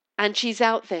 And she's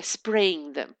out there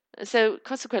spraying them. So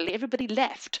consequently, everybody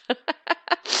left.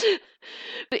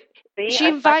 But See, she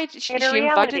invited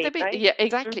reality, the bees. right? Yeah,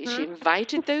 exactly. Mm-hmm. She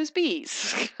invited those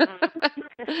bees.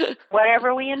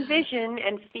 Whatever we envision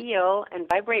and feel and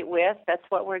vibrate with, that's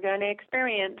what we're going to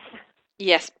experience.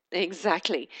 Yes,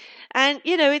 exactly. And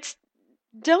it's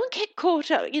don't get caught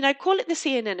up, call it the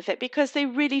CNN effect, because they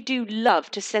really do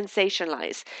love to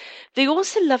sensationalize. They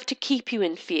also love to keep you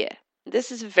in fear.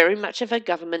 This is very much of a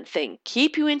government thing.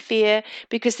 Keep you in fear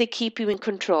because they keep you in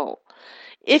control.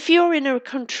 If you're in a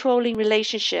controlling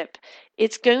relationship,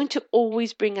 it's going to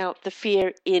always bring out the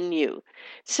fear in you.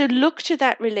 So look to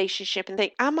that relationship and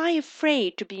think, am I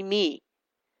afraid to be me?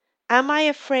 Am I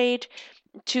afraid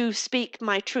to speak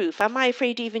my truth? Am I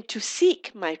afraid even to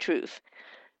seek my truth?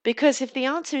 Because if the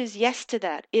answer is yes to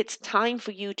that, it's time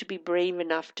for you to be brave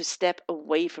enough to step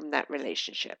away from that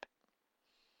relationship.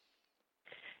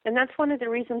 And that's one of the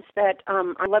reasons that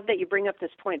I love that you bring up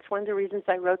this point. It's one of the reasons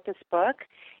I wrote this book,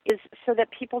 is so that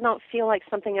people don't feel like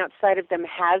something outside of them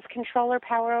has control or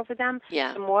power over them.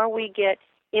 Yeah. The more we get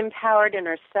empowered in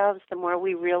ourselves, the more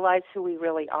we realize who we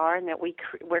really are and that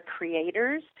we're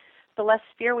creators, the less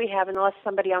fear we have and the less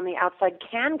somebody on the outside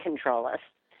can control us.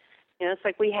 It's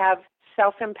like we have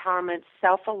self-empowerment,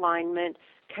 self-alignment,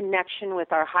 connection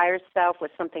with our higher self,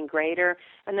 with something greater,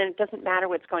 and then it doesn't matter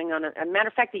what's going on. As a matter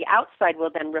of fact, the outside will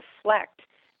then reflect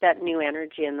that new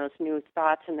energy and those new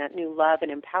thoughts and that new love and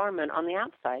empowerment on the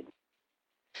outside.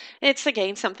 It's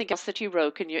again something else that you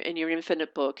wrote in your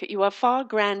infinite book. You are far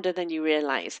grander than you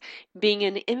realize. Being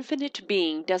an infinite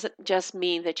being doesn't just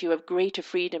mean that you have greater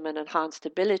freedom and enhanced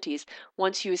abilities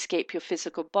once you escape your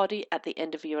physical body at the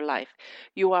end of your life.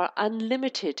 You are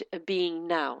unlimited being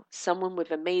now, someone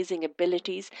with amazing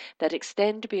abilities that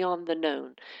extend beyond the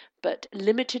known, but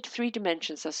limited 3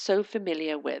 dimensions are so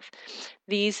familiar with.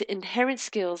 These inherent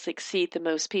skills exceed the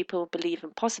most people believe in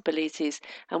possibilities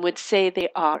and would say they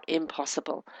are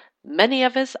impossible. Many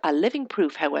of us are living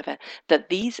proof, however, that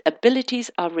these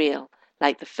abilities are real,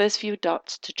 like the first few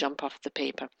dots to jump off the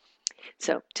paper.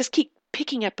 So just keep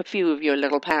picking up a few of your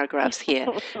little paragraphs here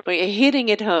where you're hitting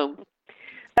it home.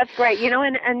 That's great.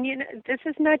 And this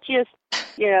is not just,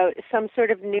 some sort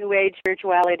of new age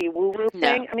spirituality woo-woo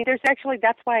thing. I mean, there's actually,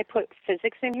 that's why I put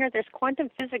physics in here. There's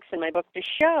quantum physics in my book to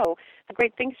show the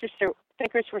great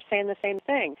thinkers were saying the same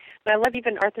thing. And I love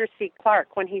even Arthur C.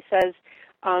 Clarke when he says,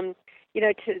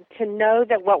 to know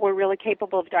that what we're really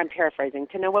capable of, I'm paraphrasing,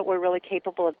 to know what we're really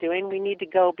capable of doing, we need to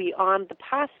go beyond the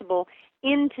possible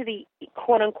into the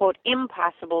quote-unquote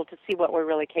impossible to see what we're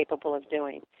really capable of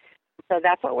doing. So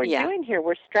that's what we're doing here.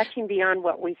 We're stretching beyond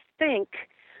what we think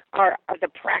are the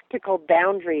practical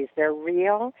boundaries. They're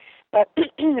real. But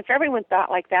if everyone thought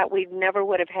like that, we never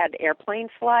would have had airplane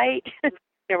flight,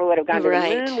 never would have gone to the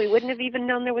moon. We wouldn't have even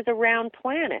known there was a round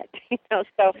planet. So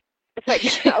it's like,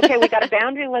 okay, we got a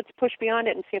boundary, let's push beyond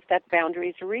it and see if that boundary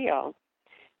is real.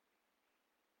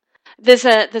 There's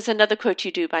another quote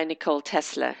you do by Nikola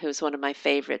Tesla, who's one of my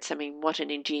favorites. I mean, what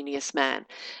an ingenious man.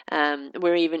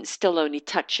 We're even still only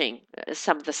touching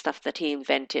some of the stuff that he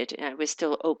invented. We're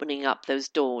still opening up those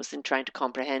doors and trying to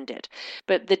comprehend it.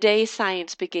 But the day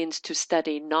science begins to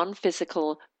study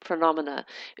non-physical phenomena,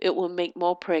 it will make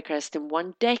more progress in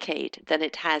 1 decade than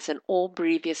it has in all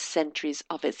previous centuries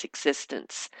of its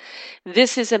existence.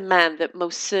 This is a man that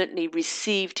most certainly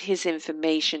received his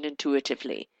information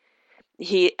intuitively.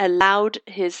 He allowed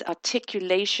his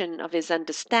articulation of his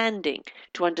understanding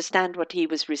to understand what he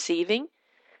was receiving,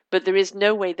 but there is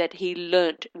no way that he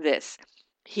learnt this.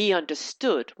 He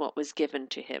understood what was given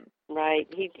to him. Right.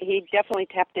 He definitely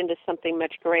tapped into something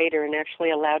much greater and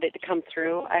actually allowed it to come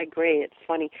through. I agree. It's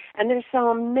funny. And there's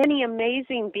so many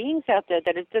amazing beings out there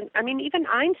that it's, I mean, even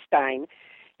Einstein.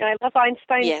 You know, I love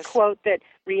Einstein's quote that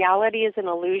reality is an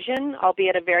illusion,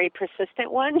 albeit a very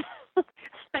persistent one. Oh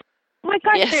my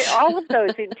gosh, all of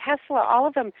those in Tesla, all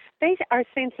of them, they are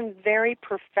saying some very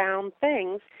profound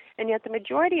things, and yet the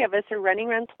majority of us are running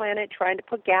around the planet trying to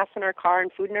put gas in our car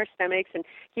and food in our stomachs and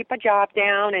keep a job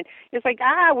down, and it's like,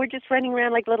 we're just running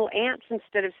around like little ants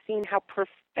instead of seeing how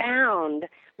profound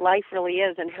life really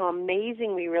is and how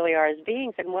amazing we really are as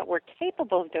beings and what we're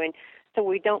capable of doing, so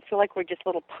we don't feel like we're just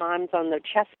little pawns on the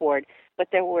chessboard, but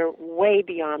that we're way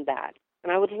beyond that.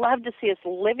 And I would love to see us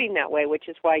living that way, which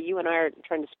is why you and I are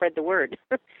trying to spread the word.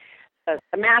 The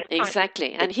mass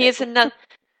exactly. And here's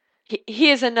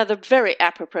another very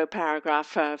apropos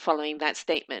paragraph following that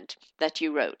statement that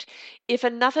you wrote. If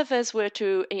enough of us were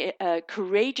to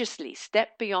courageously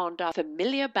step beyond our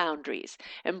familiar boundaries,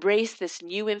 embrace this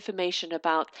new information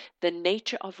about the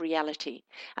nature of reality,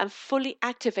 and fully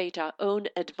activate our own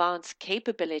advanced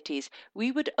capabilities,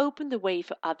 we would open the way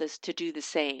for others to do the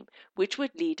same, which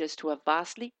would lead us to a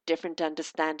vastly different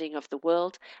understanding of the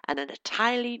world and an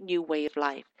entirely new way of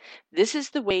life. This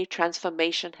is the way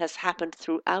transformation has happened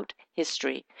throughout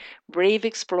history. Brave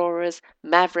explorers,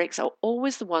 mavericks, are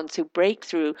always the ones who break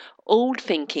through old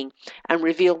thinking and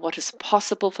reveal what is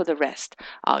possible for the rest.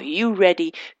 Are you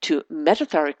ready to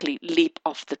metaphorically leap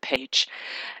off the page?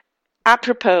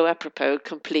 Apropos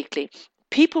completely.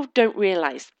 People don't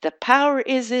realize the power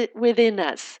is within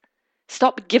us.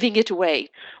 Stop giving it away.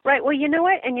 Right. Well, you know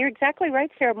what? And you're exactly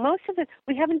right, Sarah. Most of it,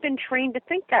 we haven't been trained to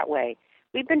think that way.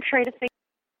 We've been trained to think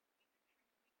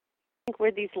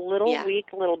we're these little weak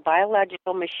little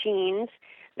biological machines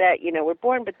that, you know, we're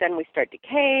born, but then we start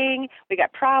decaying, we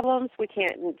got problems,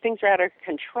 things are out of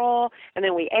control, and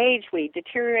then we age, we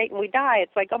deteriorate, and we die.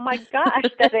 It's like, oh my gosh,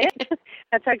 that's it?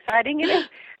 That's how exciting it is.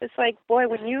 It's like, boy,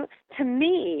 to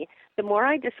me, the more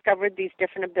I discovered these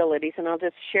different abilities, and I'll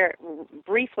just share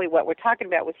briefly what we're talking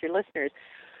about with your listeners.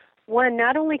 One,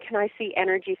 not only can I see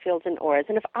energy fields and auras,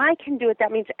 and if I can do it,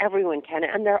 that means everyone can.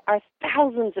 And there are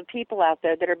thousands of people out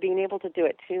there that are being able to do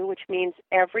it too, which means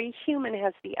every human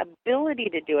has the ability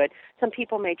to do it. Some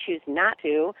people may choose not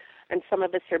to, and some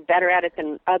of us are better at it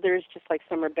than others, just like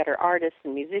some are better artists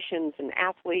and musicians and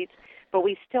athletes, but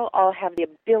we still all have the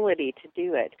ability to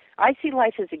do it. I see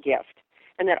life as a gift,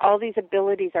 and that all these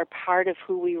abilities are part of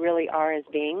who we really are as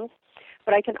beings.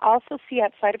 But I can also see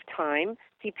outside of time,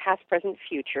 see past, present,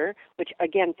 future, which,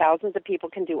 again, thousands of people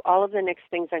can do all of the next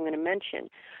things I'm going to mention.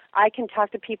 I can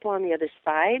talk to people on the other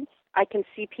side. I can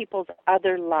see people's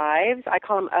other lives. I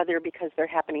call them other because they're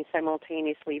happening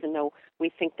simultaneously, even though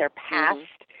we think they're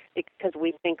past, because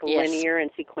we think linear and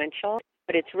sequential,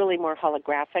 but it's really more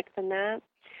holographic than that.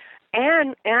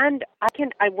 And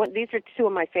these are two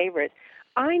of my favorites.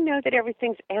 I know that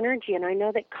everything's energy, and I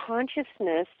know that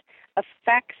consciousness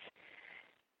affects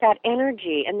that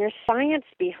energy, and there's science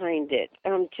behind it.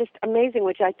 Just amazing,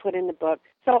 which I put in the book.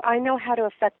 So I know how to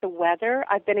affect the weather.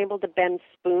 I've been able to bend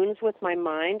spoons with my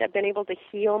mind. I've been able to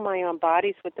heal my own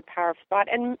bodies with the power of thought.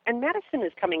 And medicine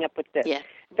is coming up with this. Yeah.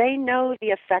 They know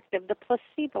the effect of the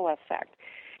placebo effect.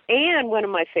 And one of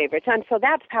my favorites, and so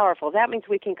that's powerful. That means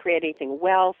we can create anything: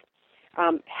 wealth,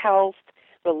 health,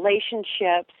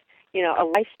 relationships, you know, a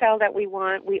lifestyle that we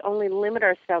want. We only limit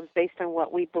ourselves based on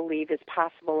what we believe is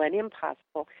possible and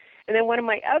impossible. And then one of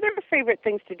my other favorite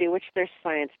things to do, which there's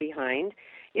science behind,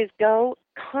 is go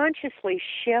consciously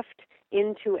shift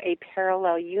into a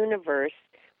parallel universe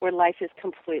where life is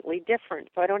completely different.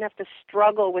 So I don't have to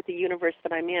struggle with the universe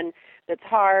that I'm in that's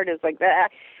hard. It's like that.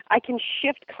 I can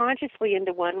shift consciously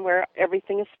into one where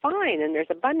everything is fine and there's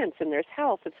abundance and there's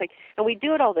health. It's like, and we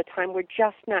do it all the time. We're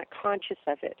just not conscious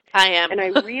of it. I am. And I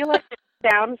realize it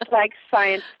sounds like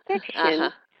science fiction,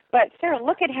 but Sarah,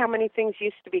 look at how many things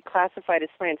used to be classified as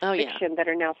science fiction that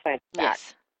are now science fact.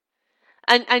 Yes.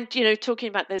 And talking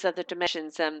about those other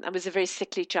dimensions, I was a very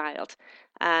sickly child,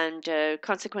 and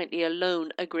consequently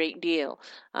alone a great deal.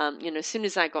 As soon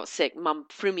as I got sick, Mum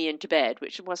threw me into bed,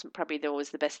 which wasn't probably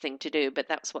always the best thing to do, but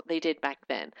that's what they did back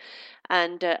then.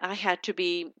 And I had to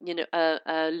be,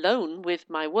 alone with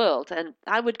my world, and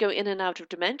I would go in and out of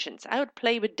dimensions. I would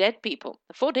play with dead people.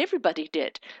 I thought everybody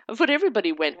did. I thought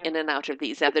everybody went in and out of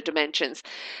these other dimensions,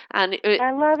 and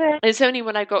I love it. it's only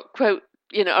when I got quote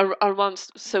around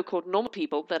so-called normal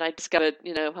people that I discovered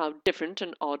how different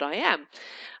and odd I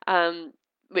am,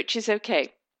 which is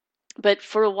okay. But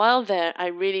for a while there, I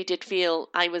really did feel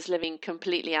I was living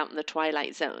completely out in the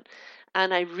twilight zone.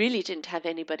 And I really didn't have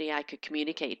anybody I could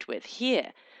communicate with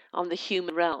here on the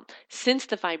human realm. Since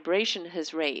the vibration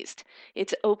has raised,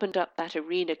 it's opened up that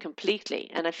arena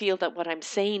completely. And I feel that what I'm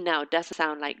saying now doesn't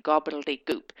sound like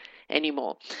gobbledygook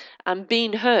anymore. I'm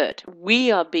being heard.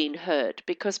 We are being heard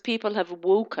because people have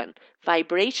woken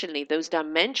vibrationally. Those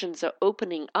dimensions are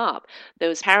opening up.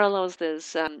 Those parallels,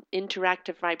 those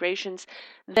interactive vibrations,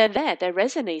 they're there, they're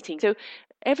resonating. So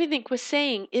everything we're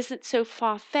saying isn't so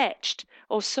far-fetched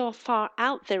or so far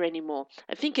out there anymore.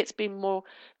 I think it's been more,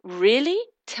 really?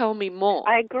 Tell me more.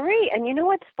 I agree. And you know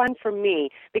what's fun for me?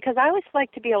 Because I always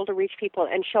like to be able to reach people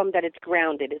and show them that it's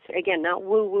grounded. It's, again, not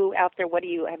woo-woo out there.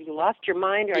 Have you lost your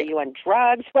mind? Or are you on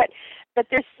drugs? But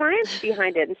there's science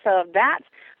behind it. And so that's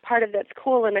part of that's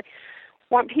cool. And I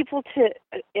want people to,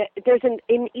 there's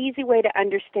an easy way to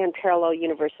understand parallel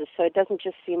universes so it doesn't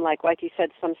just seem like you said,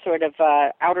 some sort of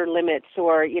outer limits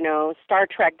or, Star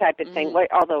Trek type of thing,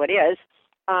 although it is.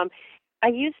 I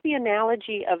use the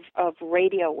analogy of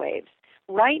radio waves.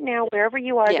 Right now, wherever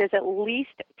you are, there's at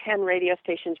least 10 radio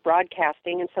stations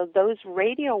broadcasting, and so those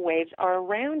radio waves are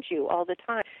around you all the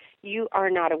time. You are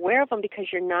not aware of them because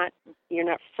you're not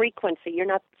frequency. You're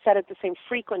not set at the same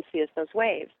frequency as those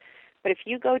waves. But if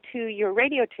you go to your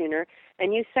radio tuner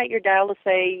and you set your dial to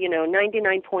say,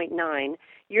 99.9,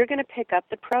 you're going to pick up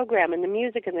the program and the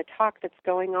music and the talk that's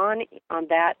going on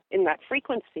that in that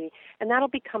frequency, and that'll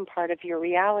become part of your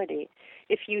reality.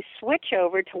 If you switch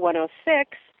over to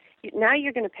 106, now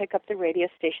you're going to pick up the radio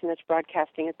station that's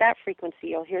broadcasting at that frequency.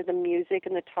 You'll hear the music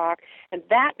and the talk, and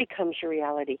that becomes your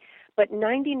reality. But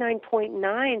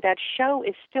 99.9, that show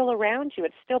is still around you.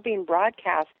 It's still being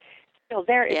broadcast. It's still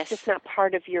there. It's just not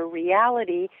part of your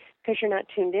reality because you're not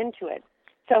tuned into it.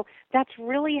 So that's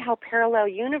really how parallel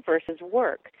universes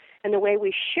work. And the way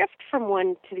we shift from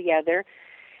one to the other,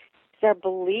 our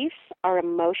beliefs, our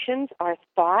emotions, our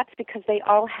thoughts, because they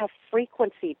all have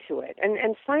frequency to it.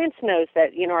 And science knows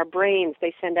that, our brains,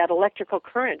 they send out electrical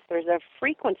currents. There's a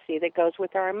frequency that goes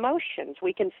with our emotions.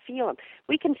 We can feel them.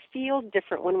 We can feel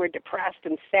different when we're depressed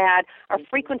and sad. Our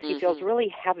frequency feels really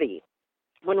heavy.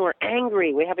 When we're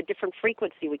angry, we have a different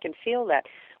frequency. We can feel that.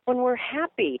 When we're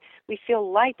happy, we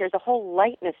feel light. There's a whole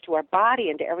lightness to our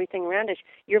body and to everything around us.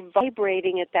 You're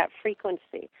vibrating at that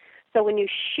frequency. So when you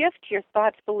shift your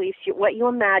thoughts, beliefs, what you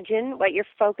imagine, what you're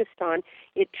focused on,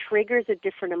 it triggers a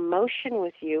different emotion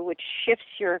with you, which shifts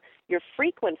your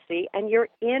frequency, and you're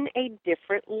in a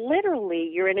different, literally,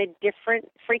 you're in a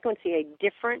different frequency, a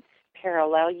different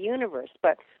parallel universe.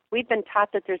 But we've been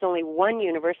taught that there's only one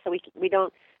universe, so we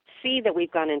don't see that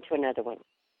we've gone into another one.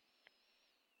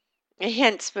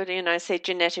 Hence, but I say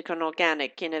genetic and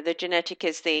organic. The genetic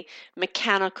is the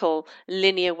mechanical,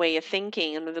 linear way of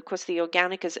thinking, and of course, the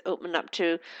organic is open up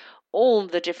to all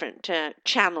the different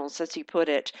channels, as you put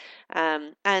it.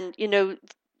 And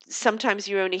sometimes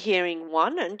you're only hearing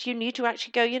one, and you need to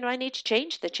actually go. I need to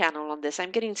change the channel on this.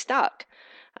 I'm getting stuck.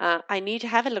 I need to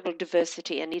have a little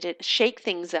diversity. I need to shake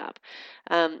things up.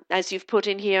 As you've put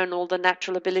in here in all the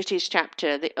natural abilities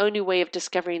chapter, the only way of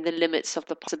discovering the limits of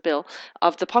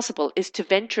the possible is to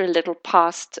venture a little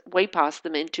way past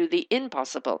them into the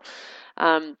impossible.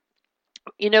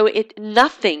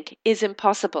 Nothing is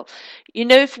impossible.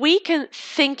 If we can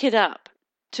think it up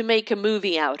to make a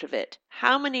movie out of it,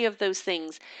 how many of those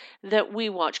things that we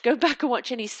watch, go back and watch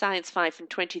any science fi from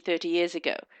 20, 30 years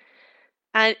ago.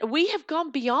 And we have gone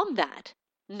beyond that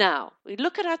now. We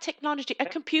look at our technology, a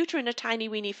computer in a tiny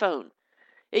weeny phone.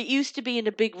 It used to be in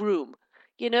a big room.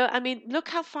 Look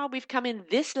how far we've come in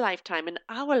this lifetime, in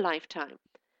our lifetime.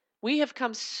 We have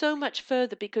come so much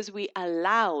further because we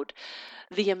allowed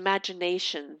the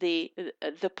imagination, the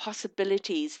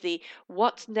possibilities, the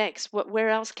what's next, where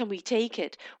else can we take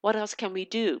it, what else can we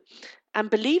do, and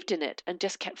believed in it and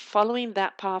just kept following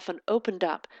that path and opened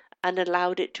up and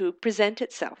allowed it to present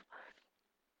itself.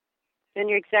 And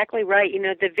you're exactly right. You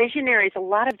know, the visionaries, a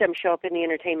lot of them show up in the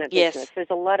entertainment Yes. business. There's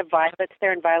a lot of Violets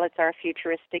there, and Violets are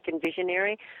futuristic and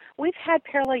visionary. We've had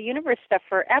parallel universe stuff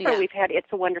forever. Yeah. We've had It's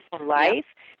a Wonderful Life,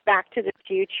 Back to the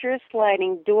Future,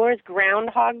 Sliding Doors,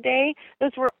 Groundhog Day.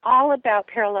 Those were all about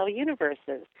parallel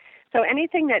universes. So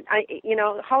anything that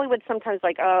Hollywood sometimes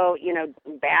like, oh,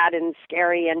 bad and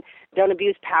scary and don't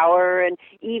abuse power and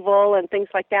evil and things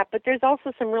like that. But there's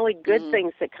also some really good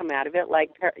things that come out of it, like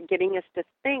getting us to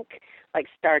think, like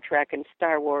Star Trek and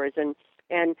Star Wars and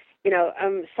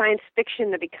science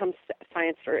fiction that becomes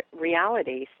science for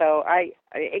reality. So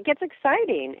it gets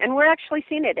exciting, and we're actually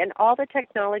seeing it. And all the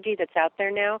technology that's out there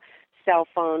now, cell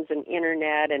phones and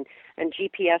internet and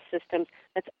GPS systems,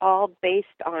 that's all based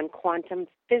on quantum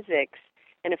physics.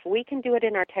 And if we can do it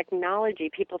in our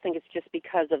technology, people think it's just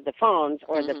because of the phones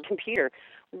or the computer.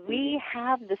 We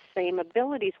have the same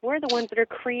abilities. We're the ones that are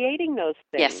creating those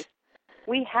things. Yes.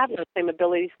 We have those same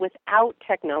abilities without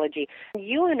technology.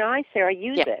 You and I, Sarah,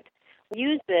 use it.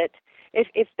 Use it.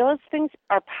 If those things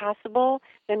are possible,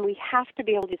 then we have to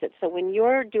be able to use it. So when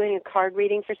you're doing a card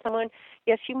reading for someone,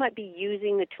 yes, you might be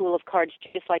using the tool of cards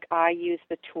just like I use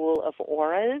the tool of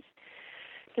auras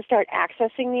to start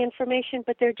accessing the information,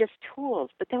 but they're just tools.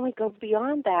 But then we go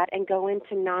beyond that and go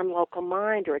into non-local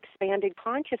mind or expanded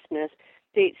consciousness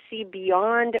to see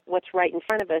beyond what's right in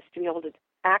front of us, to be able to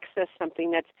access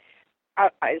something that's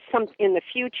some in the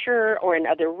future or in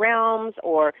other realms,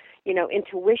 or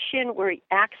intuition. We're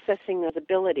accessing those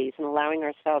abilities and allowing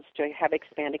ourselves to have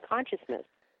expanded consciousness.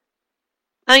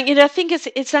 I think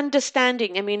it's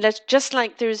understanding. I mean, just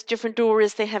like there's different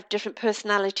auras, they have different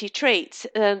personality traits.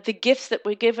 The gifts that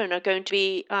we're given are going to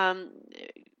be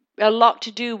a lot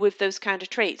to do with those kind of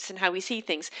traits and how we see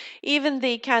things. Even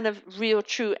the kind of real,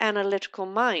 true analytical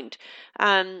mind,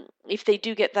 if they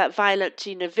do get that violet,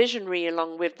 visionary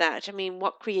along with that, I mean,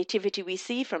 what creativity we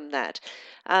see from that.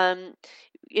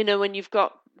 When you've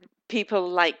got people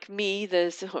like me,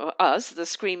 us, the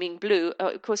screaming blue,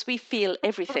 of course, we feel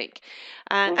everything.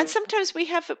 And sometimes we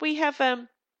have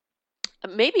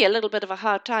maybe a little bit of a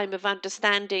hard time of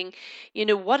understanding,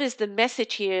 what is the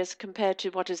message here as compared to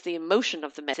what is the emotion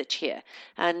of the message here.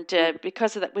 And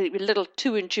because of that, we're a little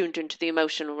too in tuned into the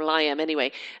emotion. Well, I am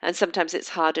anyway. And sometimes it's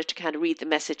harder to kind of read the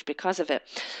message because of it.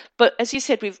 But as you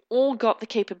said, we've all got the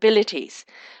capabilities.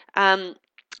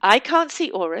 I can't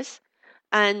see auras.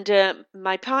 And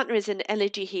my partner is an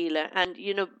energy healer, and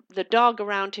the dog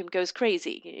around him goes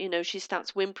crazy. She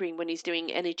starts whimpering when he's doing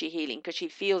energy healing because she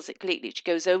feels it completely. She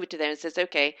goes over to there and says,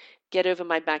 "Okay, get over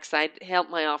my backside, help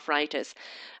my arthritis."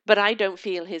 But I don't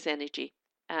feel his energy,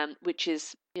 which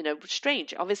is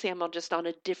strange. Obviously, I'm just on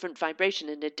a different vibration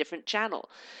in a different channel.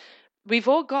 We've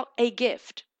all got a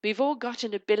gift. We've all got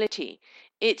an ability.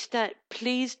 It's that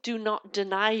please do not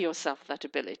deny yourself that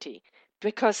ability.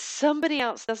 Because somebody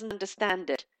else doesn't understand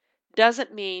it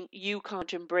doesn't mean you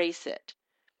can't embrace it.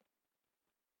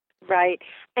 Right.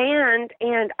 And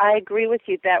I agree with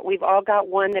you that we've all got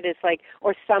one that is like,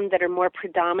 or some that are more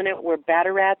predominant, we're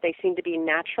better at. They seem to be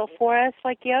natural for us,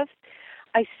 like gifts.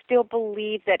 I still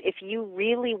believe that if you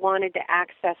really wanted to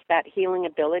access that healing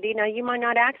ability, now you might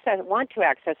not want to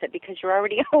access it because you're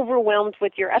already overwhelmed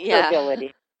with your other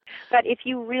ability. But if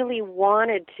you really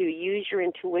wanted to use your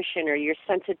intuition or your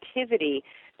sensitivity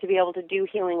to be able to do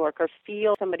healing work or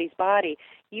feel somebody's body,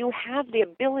 you have the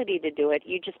ability to do it.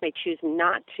 You just may choose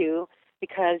not to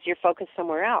because you're focused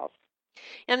somewhere else.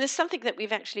 And there's something that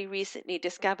we've actually recently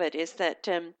discovered is that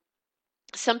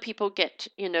some people get,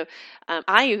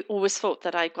 I always thought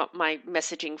that I got my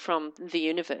messaging from the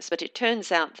universe, but it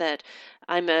turns out that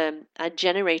I'm a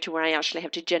generator where I actually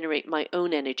have to generate my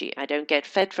own energy. I don't get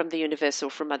fed from the universe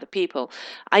or from other people.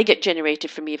 I get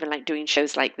generated from even like doing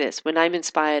shows like this. When I'm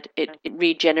inspired, it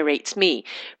regenerates me.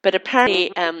 But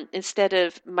apparently, instead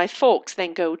of my thoughts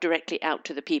then go directly out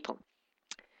to the people.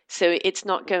 So it's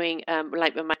not going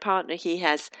like with my partner, he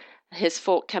has his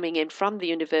thought coming in from the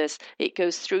universe, it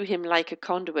goes through him like a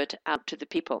conduit out to the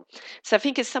people. So I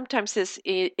think sometimes this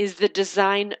is the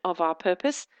design of our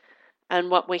purpose and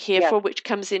what we're here for, which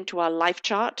comes into our life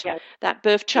chart, that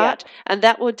birth chart, and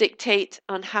that will dictate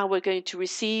on how we're going to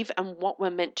receive and what we're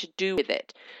meant to do with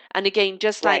it. And again,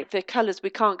 just like the colors, we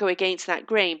can't go against that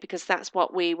grain because that's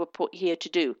what we were put here to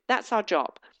do. That's our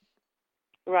job.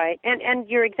 Right, and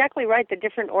you're exactly right. The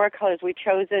different aura colors you've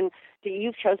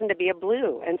chosen to be a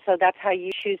blue, and so that's how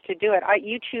you choose to do it.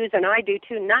 You choose, and I do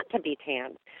too, not to be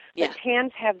tans. But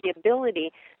tans have the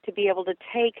ability to be able to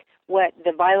take what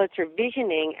the violets are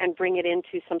visioning and bring it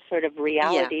into some sort of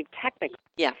reality technically.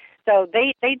 Yeah. So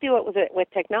they do it with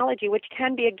technology, which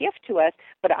can be a gift to us,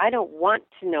 but I don't want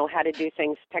to know how to do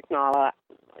things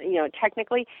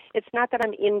technically, it's not that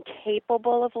I'm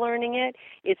incapable of learning it.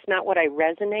 It's not what I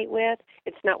resonate with.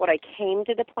 It's not what I came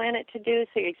to the planet to do.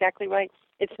 So you're exactly right.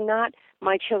 It's not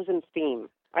my chosen theme.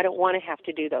 I don't want to have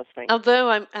to do those things. Although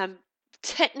I'm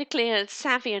technically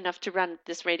savvy enough to run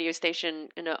this radio station,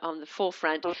 on the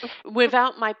forefront,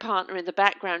 without my partner in the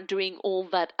background doing all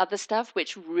that other stuff,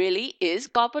 which really is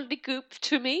gobbledygook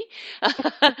to me,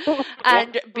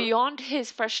 and beyond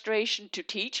his frustration to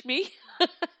teach me.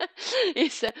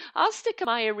 I'll stick in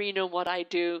my arena what I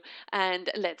do and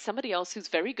let somebody else who's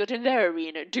very good in their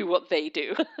arena do what they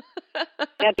do.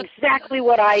 That's exactly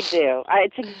what I do.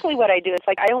 It's exactly what I do. It's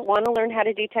like I don't want to learn how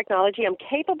to do technology. I'm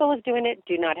capable of doing it,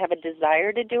 do not have a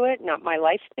desire to do it, not my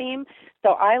life theme.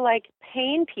 So I like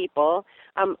paying people.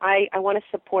 I want to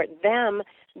support them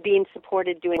being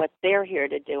supported doing what they're here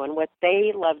to do and what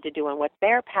they love to do and what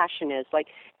their passion is. Like,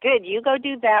 good, you go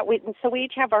do that. So we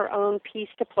each have our own piece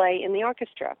to play in the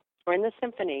orchestra or in the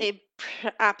symphony.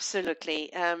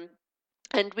 Absolutely.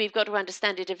 And we've got to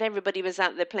understand it. If everybody was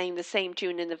out there playing the same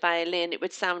tune in the violin, it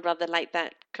would sound rather like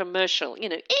that commercial,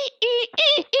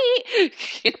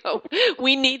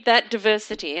 we need that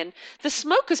diversity. And the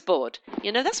smoker's board,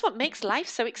 that's what makes life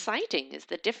so exciting, is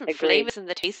the different flavors and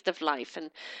the taste of life,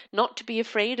 and not to be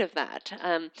afraid of that,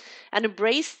 and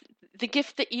embrace the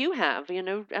gift that you have,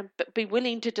 and be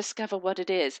willing to discover what it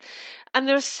is. And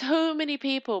there are so many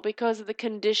people, because of the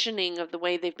conditioning of the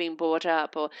way they've been brought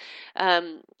up, or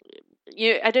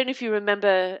I don't know if you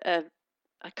remember,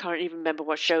 I can't even remember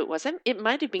what show it was. It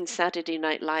might have been Saturday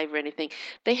Night Live or anything.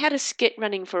 They had a skit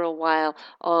running for a while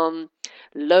on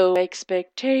low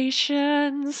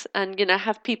expectations and,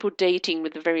 have people dating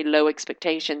with very low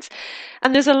expectations.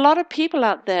 And there's a lot of people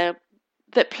out there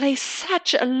that place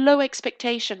such a low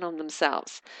expectation on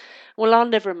themselves. Well, I'll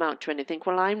never amount to anything.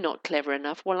 Well, I'm not clever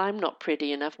enough. Well, I'm not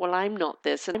pretty enough. Well, I'm not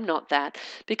this and I'm not that.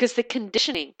 Because the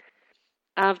conditioning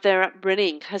of their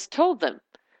upbringing has told them.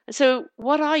 So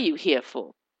what are you here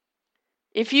for?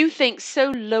 If you think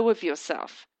so low of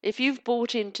yourself, if you've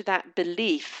bought into that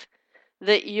belief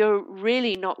that you're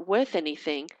really not worth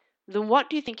anything, then what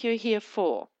do you think you're here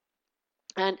for?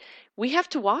 And we have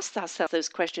to ask ourselves those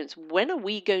questions. When are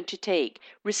we going to take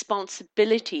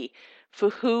responsibility for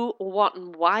who, what,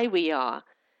 and why we are,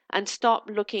 and stop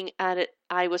looking at it,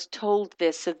 I was told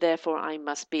this, so therefore I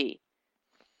must be?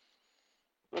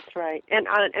 That's right.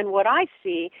 And what I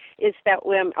see is that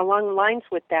along lines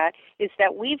with that is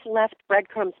that we've left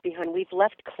breadcrumbs behind. We've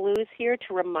left clues here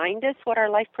to remind us what our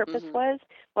life purpose was,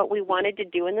 what we wanted to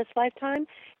do in this lifetime,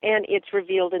 and it's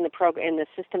revealed in the program, in the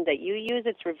system that you use.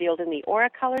 It's revealed in the aura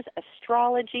colors,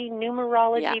 astrology,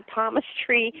 numerology,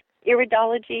 palmistry,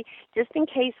 iridology, just in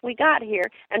case we got here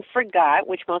and forgot,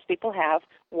 which most people have,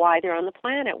 why they're on the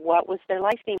planet, what was their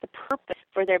life theme, the purpose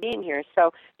for their being here.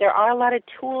 So there are a lot of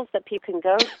tools that people can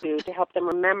go to help them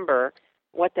remember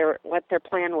what their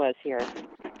plan was here.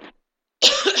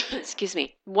 Excuse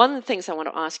me. One of the things I want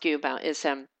to ask you about is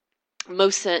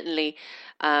most certainly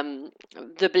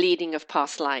the bleeding of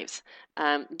past lives.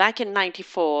 Back in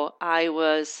 '94,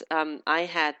 I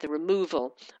had the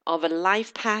removal of a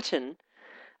life pattern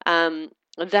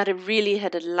that really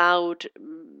had allowed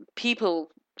people,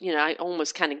 I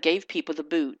almost kind of gave people the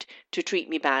boot to treat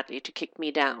me badly, to kick me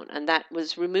down, and that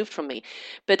was removed from me.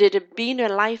 But it had been a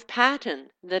life pattern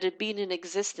that had been in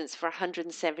existence for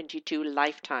 172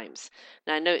 lifetimes.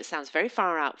 Now, I know it sounds very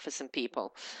far out for some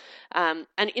people. And,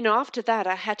 after that,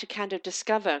 I had to kind of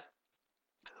discover,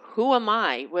 who am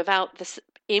I without this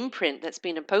imprint that's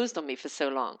been imposed on me for so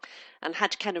long, and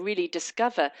had to kind of really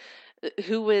discover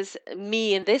who was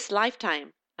me in this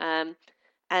lifetime,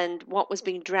 and what was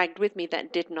being dragged with me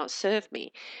that did not serve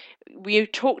me. We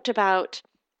talked about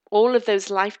all of those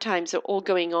lifetimes are all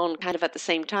going on kind of at the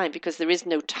same time, because there is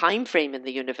no time frame in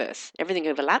the universe. Everything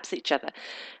overlaps each other.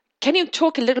 Can you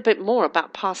talk a little bit more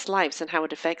about past lives and how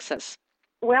it affects us?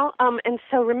 Well, and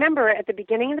so remember, at the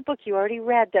beginning of the book, you already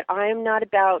read that I am not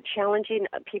about challenging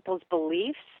people's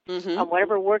beliefs.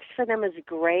 Whatever works for them is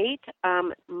great.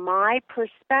 My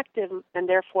perspective, and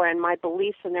my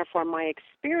beliefs, and therefore my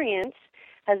experience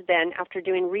has been, after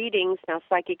doing readings, now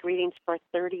psychic readings for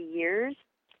 30 years,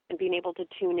 and being able to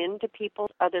tune into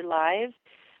people's other lives,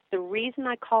 the reason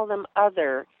I call them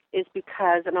other is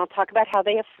because, and I'll talk about how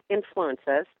they influence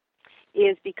us,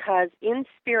 is because in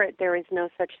spirit there is no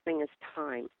such thing as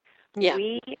time. Yeah.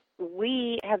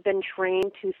 We have been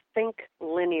trained to think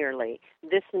linearly,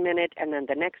 this minute and then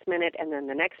the next minute and then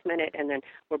the next minute, and then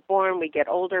we're born, we get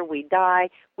older, we die.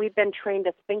 We've been trained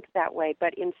to think that way,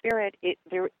 but in spirit,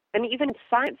 and even in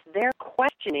science, they're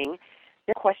questioning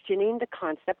They're questioning the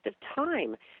concept of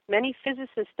time. Many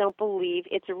physicists don't believe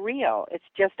it's real. It's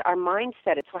just our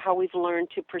mindset. It's how we've learned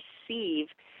to perceive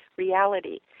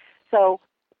reality. So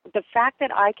the fact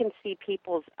that I can see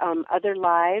people's other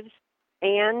lives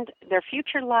and their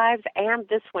future lives and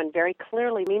this one very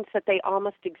clearly means that they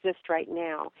almost exist right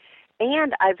now.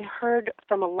 And I've heard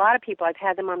from a lot of people, I've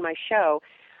had them on my show,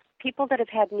 people that have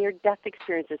had near-death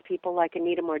experiences, people like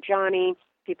Anita Morjani,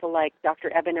 people like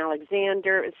Dr. Eben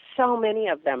Alexander, so many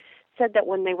of them said that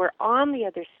when they were on the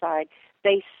other side,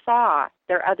 they saw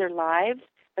their other lives,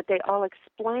 but they all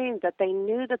explained that they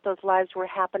knew that those lives were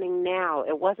happening now.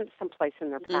 It wasn't someplace in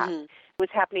their past. Mm-hmm. It was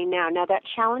happening now. Now, that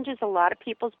challenges a lot of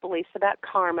people's beliefs about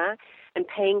karma and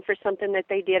paying for something that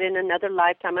they did in another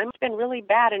lifetime. I've been really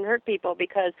bad and hurt people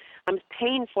because I'm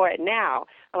paying for it now.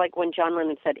 Like when John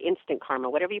Lennon said, instant karma.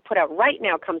 Whatever you put out right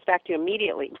now comes back to you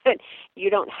immediately. But you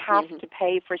don't have to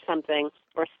pay for something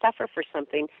or suffer for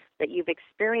something that you've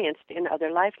experienced in other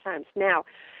lifetimes. Now,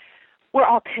 we're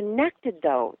all connected,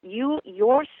 though.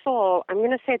 Your soul, I'm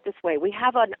going to say it this way, we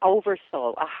have an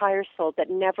oversoul, a higher soul that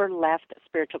never left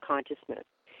spiritual consciousness.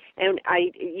 And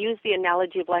I use the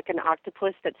analogy of like an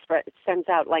octopus that sends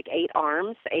out like 8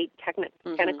 arms, 8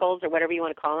 tentacles or whatever you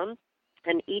want to call them.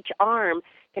 And each arm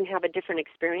can have a different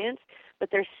experience, but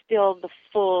they're still the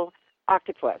full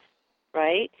octopus,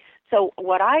 right? So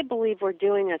what I believe we're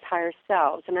doing as higher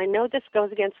selves, and I know this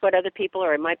goes against what other people,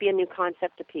 or it might be a new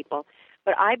concept to people,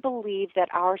 but I believe that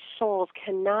our souls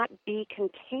cannot be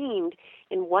contained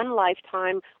in one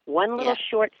lifetime, one little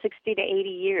short 60 to 80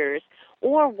 years,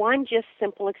 or one just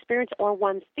simple experience or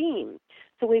one theme.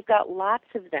 So we've got lots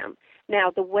of them.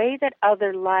 Now, the way that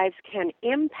other lives can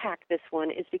impact this one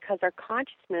is because our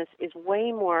consciousness is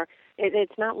way more,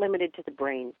 it's not limited to the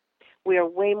brain. We are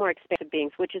way more expansive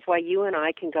beings, which is why you and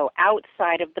I can go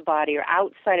outside of the body or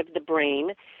outside of the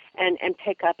brain and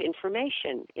pick up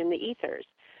information in the ethers.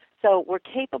 So we're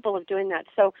capable of doing that.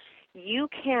 So you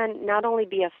can not only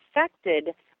be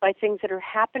affected by things that are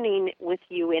happening with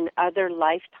you in other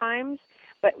lifetimes,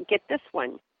 but get this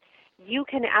one, you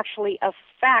can actually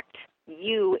affect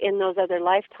you in those other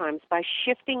lifetimes by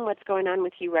shifting what's going on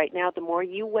with you right now. The more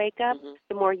you wake up,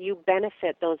 the more you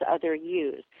benefit those other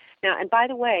yous. Now, and by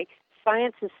the way,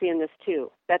 science is seeing this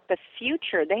too, that the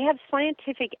future, they have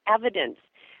scientific evidence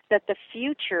that the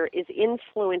future is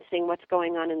influencing what's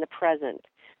going on in the present.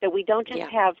 That we don't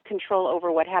just have control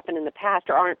over what happened in the past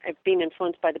or aren't being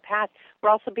influenced by the past, we're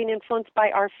also being influenced by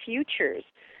our futures.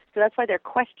 So that's why they're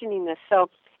questioning this.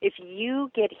 So if you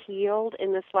get healed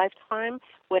in this lifetime,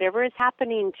 whatever is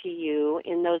happening to you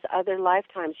in those other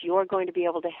lifetimes, you're going to be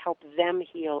able to help them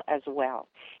heal as well.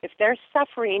 If they're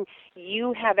suffering,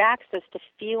 you have access to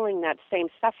feeling that same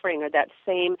suffering or that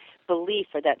same belief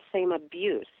or that same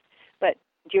abuse. But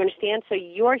do you understand? So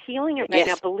you're healing it right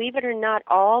now. Believe it or not,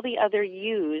 all the other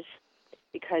yous,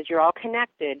 because you're all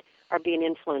connected, are being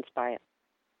influenced by it.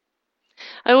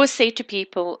 I always say to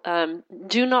people,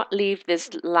 do not leave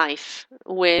this life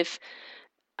with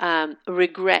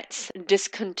regrets,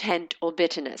 discontent, or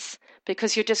bitterness,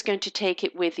 because you're just going to take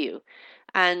it with you.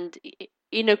 And,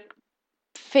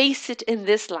 face it in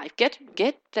this life.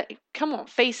 Come on,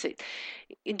 face it.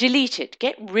 Delete it.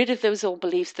 Get rid of those old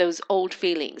beliefs, those old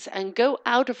feelings, and go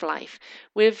out of life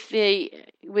with the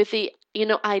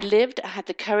I lived, I had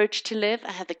the courage to live,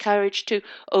 I had the courage to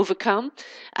overcome,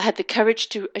 I had the courage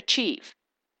to achieve.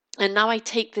 And now I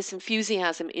take this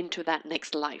enthusiasm into that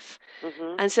next life.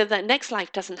 And so that next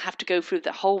life doesn't have to go through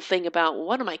the whole thing about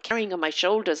what am I carrying on my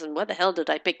shoulders and where the hell did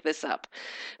I pick this up?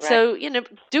 Right. So,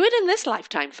 do it in this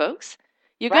lifetime, folks.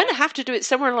 You're going to have to do it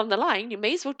somewhere along the line. You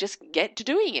may as well just get to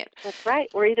doing it. That's right.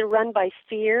 We're either run by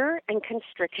fear and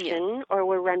constriction, or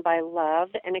we're run by love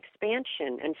and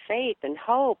expansion and faith and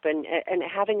hope and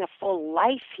having a full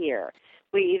life here.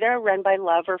 We either run by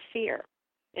love or fear.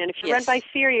 And if you run by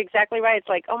fear, you're exactly right. It's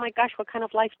like, oh my gosh, what kind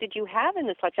of life did you have in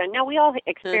this lifetime? Now, we all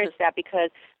experience that because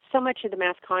so much of the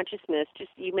mass consciousness,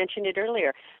 just you mentioned it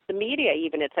earlier, the media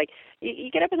even, it's like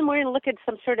you get up in the morning and look at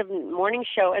some sort of morning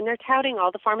show and they're touting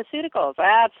all the pharmaceuticals.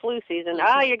 It's flu season.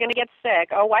 You're going to get sick.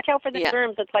 Watch out for the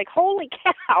germs. It's like, holy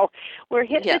cow. We're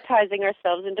hypnotizing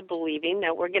ourselves into believing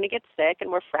that we're going to get sick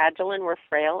and we're fragile and we're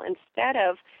frail instead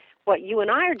of what you and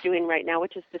I are doing right now,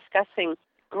 which is discussing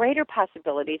greater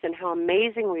possibilities and how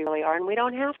amazing we really are. And we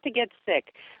don't have to get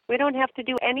sick. We don't have to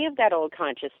do any of that old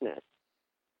consciousness.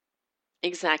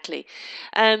 Exactly.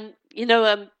 I'm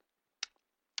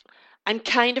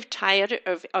kind of tired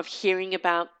of hearing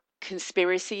about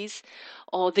conspiracies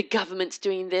or the government's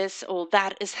doing this or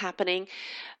that is happening.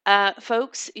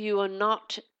 Folks, you are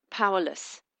not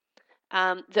powerless.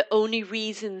 the only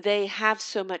reason they have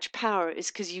so much power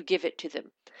is because you give it to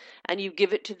them. And you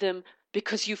give it to them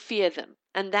because you fear them.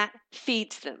 And that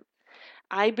feeds them.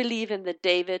 I believe in the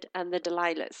David and the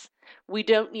Delilahs. We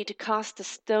don't need to cast a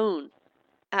stone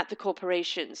at the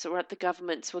corporations or at the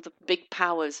governments or the big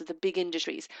powers or the big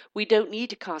industries. We don't need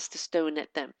to cast a stone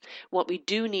at them. What we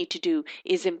do need to do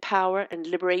is empower and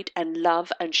liberate and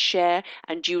love and share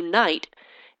and unite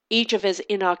each of us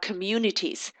in our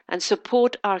communities and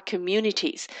support our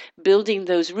communities, building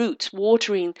those roots,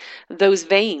 watering those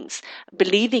veins,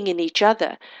 believing in each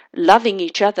other, loving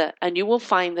each other, and you will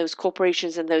find those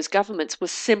corporations and those governments will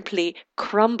simply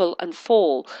crumble and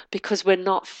fall because we're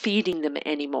not feeding them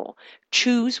anymore.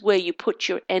 Choose where you put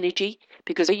your energy,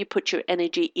 because where you put your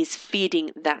energy is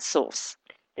feeding that source.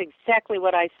 Exactly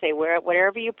what I say.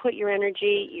 Wherever you put your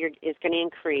energy is going to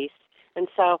increase. And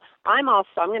so I'm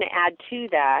going to add to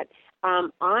that,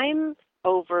 I'm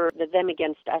over the them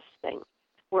against us thing.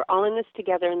 We're all in this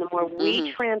together, and the more we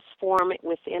transform it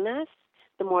within us,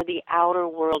 the more the outer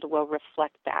world will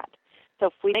reflect that. So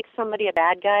if we make somebody a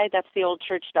bad guy, that's the old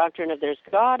church doctrine of there's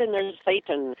God and there's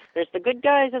Satan. There's the good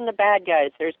guys and the bad guys.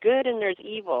 There's good and there's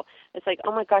evil. It's like,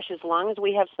 oh my gosh, as long as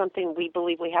we have something we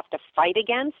believe we have to fight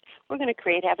against, we're going to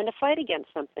create having to fight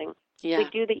against something. Yeah. We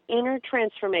do the inner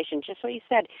transformation, just what you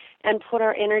said, and put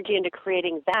our energy into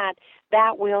creating that.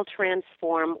 That will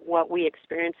transform what we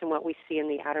experience and what we see in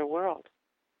the outer world.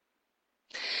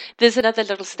 There's another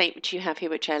little statement you have here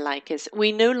which I like is,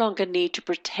 we no longer need to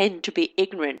pretend to be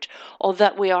ignorant or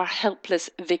that we are helpless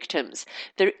victims.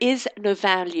 There is no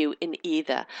value in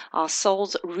either. Our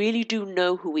souls really do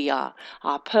know who we are,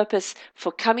 our purpose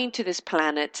for coming to this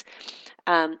planet,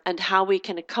 and how we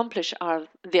can accomplish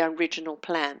the original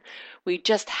plan. We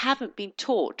just haven't been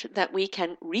taught that we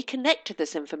can reconnect to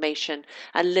this information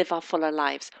and live our fuller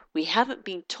lives. We haven't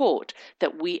been taught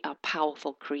that we are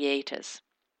powerful creators.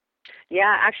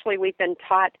 Yeah, actually, we've been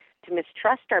taught to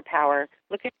mistrust our power.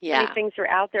 Look at how many things are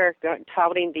out there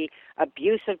touting the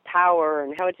abuse of power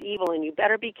and how it's evil, and you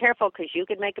better be careful because you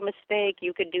could make a mistake,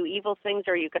 you could do evil things,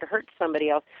 or you could hurt somebody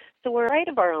else. So we're afraid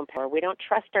of our own power. We don't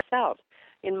trust ourselves.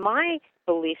 In my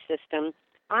belief system,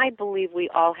 I believe we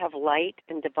all have light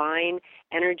and divine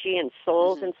energy and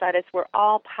souls inside us. We're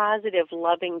all positive,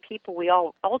 loving people. We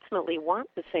all ultimately want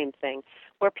the same thing.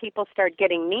 Where people start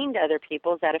getting mean to other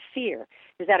people is out of fear,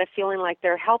 is out of feeling like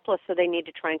they're helpless, so they need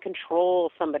to try and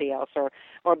control somebody else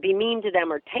or be mean to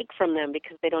them or take from them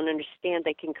because they don't understand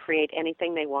they can create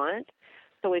anything they want.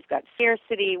 So we've got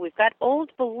scarcity. We've got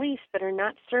old beliefs that are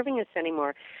not serving us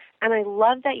anymore. And I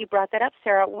love that you brought that up,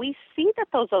 Sarah. We see that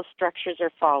those structures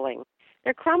are falling.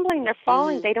 They're crumbling. They're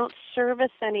falling. They don't serve us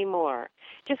anymore.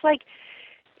 Just like,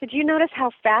 did you notice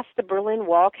how fast the Berlin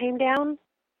Wall came down?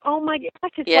 Oh my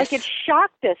gosh! It's like it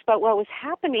shocked us. But what was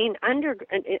happening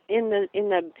in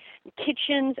the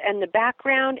kitchens and the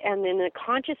background and in the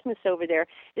consciousness over there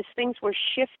is things were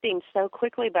shifting so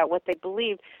quickly about what they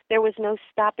believed. There was no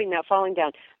stopping that falling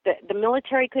down. The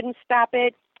military couldn't stop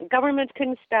it. Governments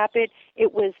couldn't stop it.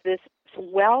 It was this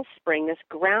wellspring, this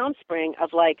ground spring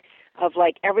of like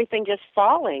everything just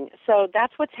falling. So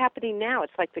that's what's happening now.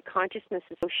 It's like the consciousness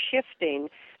is so shifting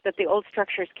that the old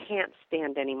structures can't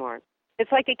stand anymore.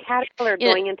 It's like a caterpillar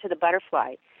going into the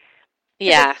butterfly.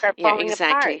 Yeah, exactly.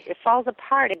 Apart. It falls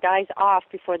apart. It dies off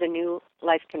before the new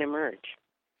life can emerge.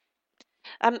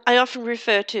 I often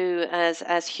refer to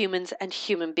as humans and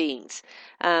human beings.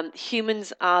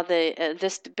 Humans are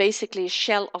this basically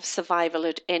shell of survival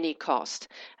at any cost.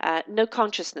 No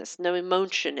consciousness, no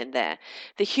emotion in there.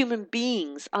 The human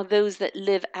beings are those that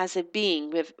live as a being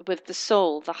with the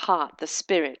soul, the heart, the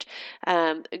spirit,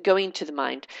 going to the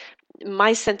mind.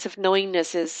 My sense of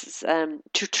knowingness is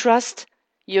to trust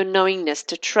your knowingness,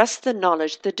 to trust the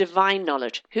knowledge, the divine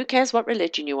knowledge. Who cares what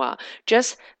religion you are?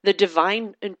 Just the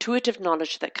divine intuitive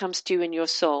knowledge that comes to you in your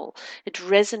soul. It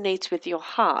resonates with your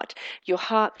heart. Your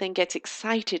heart then gets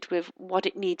excited with what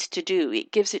it needs to do.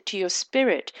 It gives it to your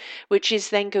spirit, which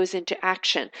then goes into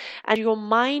action. And your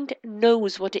mind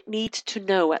knows what it needs to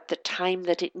know at the time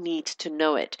that it needs to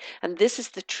know it. And this is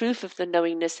the truth of the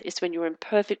knowingness, is when you're in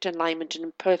perfect alignment and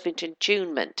in perfect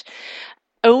attunement.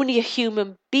 Only a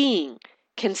human being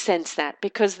can sense that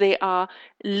because they are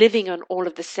living on all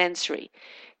of the sensory.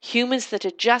 Humans that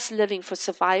are just living for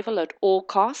survival at all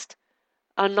cost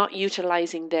are not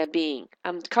utilizing their being,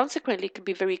 and consequently can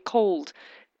be very cold,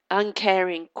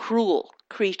 uncaring, cruel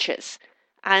creatures,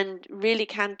 and really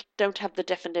don't have the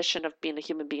definition of being a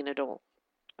human being at all.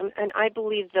 And I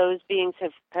believe those beings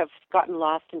have gotten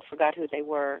lost and forgot who they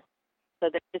were. So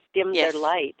they just dimmed their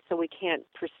light, so we can't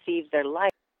perceive their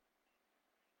light.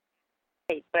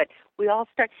 but we all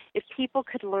start, if people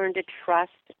could learn to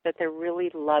trust that they're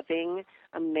really loving,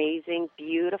 amazing,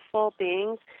 beautiful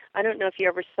beings. I don't know if you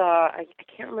ever saw, I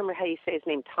can't remember how you say his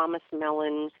name, Thomas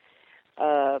Mellon,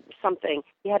 something.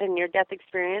 He had a near-death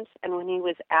experience, and when he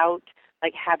was out,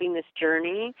 like having this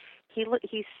journey,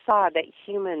 he saw that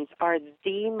humans are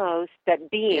the most, that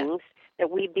beings, that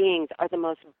we beings are the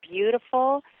most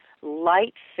beautiful,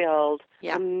 light-filled,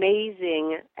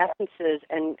 amazing essences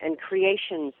and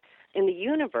creations in the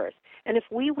universe. And if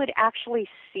we would actually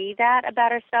see that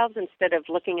about ourselves instead of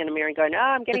looking in a mirror and going, oh,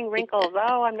 I'm getting wrinkles,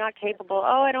 oh, I'm not capable,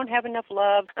 oh, I don't have enough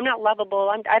love, I'm not lovable,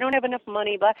 I don't have enough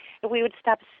money, but if we would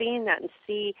stop seeing that and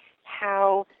see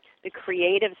how the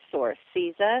creative source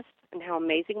sees us and how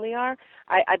amazing we are,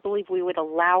 I believe we would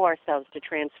allow ourselves to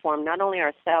transform not only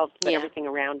ourselves but everything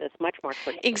around us much more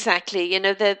quickly. Exactly. You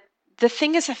know, the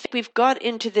thing is, I think we've got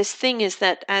into this thing is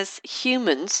that as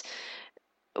humans,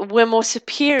 we're more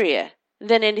superior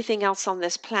than anything else on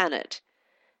this planet.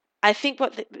 I think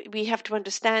what we have to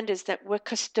understand is that we're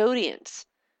custodians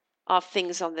of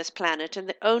things on this planet, and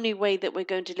the only way that we're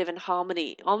going to live in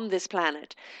harmony on this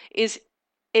planet is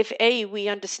if we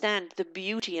understand the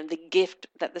beauty and the gift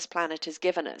that this planet has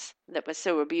given us, that we're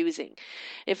so abusing.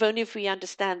 If we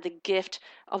understand the gift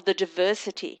of the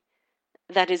diversity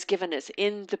that is given us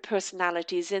in the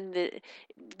personalities,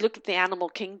 look at the animal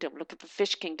kingdom, look at the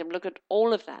fish kingdom, look at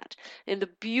all of that, in the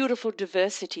beautiful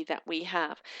diversity that we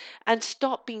have, and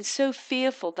stop being so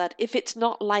fearful that if it's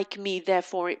not like me,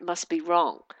 therefore it must be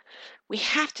wrong. We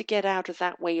have to get out of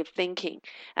that way of thinking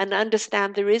and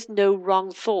understand there is no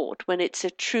wrong thought when it's a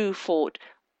true thought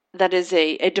that is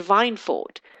a divine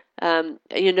thought,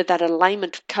 that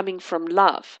alignment coming from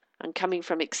love and coming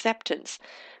from acceptance.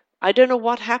 I don't know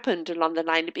what happened along the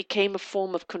line. It became a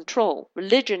form of control.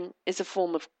 Religion is a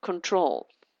form of control.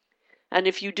 And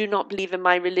if you do not believe in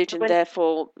my religion,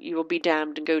 therefore you will be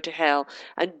damned and go to hell,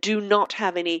 and do not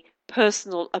have any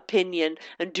personal opinion,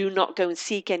 and do not go and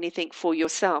seek anything for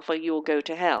yourself, or you will go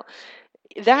to hell.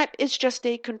 That is just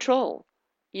a control.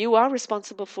 You are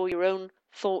responsible for your own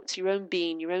thoughts, your own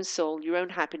being, your own soul, your own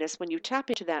happiness. When you tap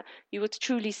into that, you will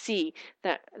truly see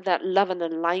that love and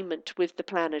alignment with the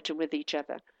planet and with each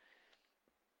other.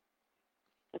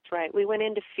 That's right. We went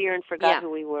into fear and forgot who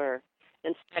we were.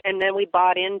 And then we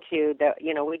bought into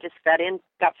we just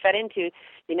got fed into,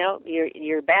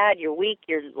 you're bad, you're weak,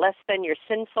 you're less than, you're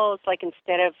sinful. It's like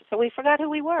so we forgot who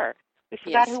we were. We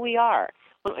forgot who we are.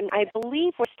 And I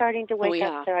believe we're starting to wake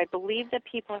up there. I believe that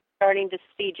people are starting to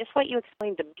see just what you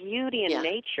explained, the beauty in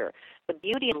nature, the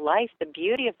beauty in life, the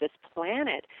beauty of this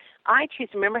planet. I choose,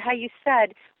 remember how you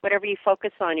said, whatever you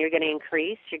focus on, you're going to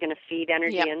increase, you're going to feed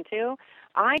energy into?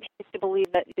 I choose to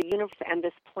believe that the universe and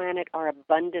this planet are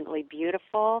abundantly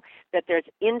beautiful, that there's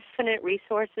infinite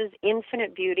resources,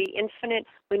 infinite beauty,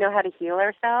 we know how to heal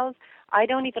ourselves. I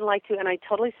don't even like to, and I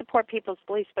totally support people's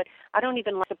beliefs, but I don't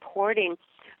even like supporting,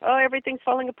 everything's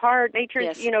falling apart,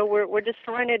 nature's, we're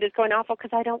destroying it, it's going awful,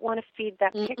 because I don't want to feed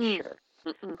that picture.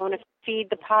 I want to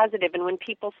feed the positive. And when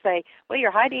people say, well,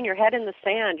 you're hiding your head in the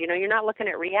sand, you're not looking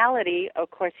at reality, of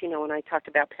course, when I talked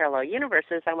about parallel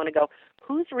universes, I want to go,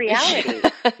 whose reality?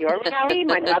 Your reality?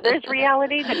 My mother's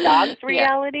reality? The dog's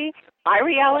reality? My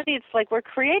reality? It's like we're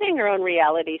creating our own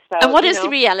reality. So, and what is the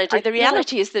reality? The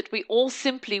reality is that we all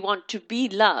simply want to be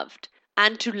loved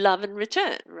and to love in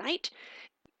return, right?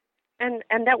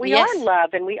 And that we are love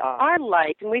and we are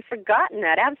light, and we've forgotten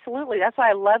that. Absolutely. That's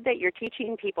why I love that you're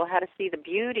teaching people how to see the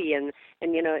beauty and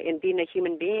in being a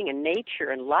human being and nature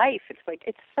and life. It's like,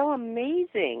 it's so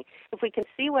amazing if we can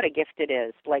see what a gift it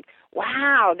is. Like,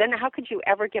 wow, then how could you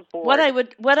ever get bored? What I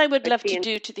would love to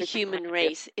do to the human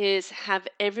race is have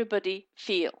everybody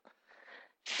feel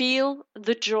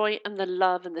the joy and the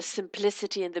love and the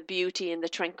simplicity and the beauty and the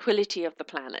tranquility of the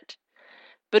planet,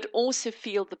 but also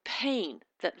feel the pain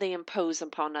that they impose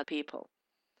upon other people.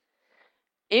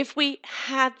 If we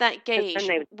had that gauge,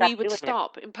 we would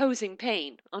stop imposing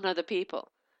pain on other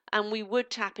people, and we would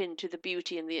tap into the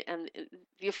beauty and the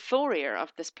euphoria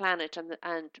of this planet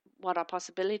and what our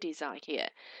possibilities are here.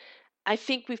 I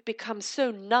think we've become so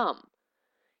numb.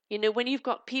 When you've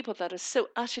got people that are so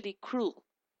utterly cruel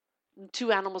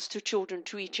to animals, to children,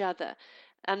 to each other,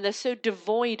 and they're so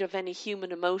devoid of any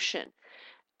human emotion,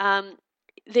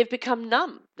 they've become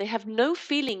numb. They have no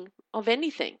feeling of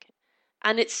anything.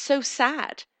 And it's so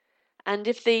sad. And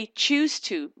if they choose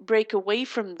to break away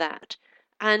from that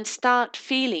and start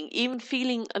feeling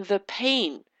the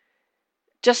pain,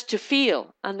 just to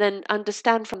feel, and then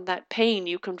understand from that pain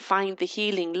you can find the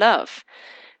healing love,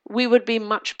 we would be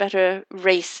much better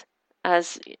race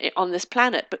as on this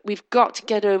planet. But we've got to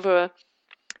get over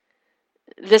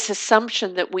this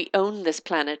assumption that we own this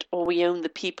planet or we own the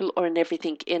people or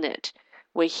everything in it.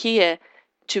 We're here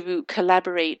to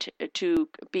collaborate, to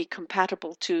be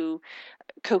compatible, to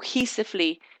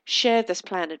cohesively share this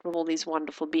planet with all these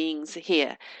wonderful beings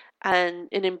here. And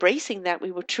in embracing that,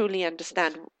 we will truly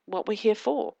understand what we're here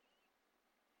for.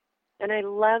 And I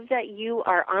love that you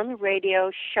are on the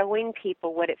radio showing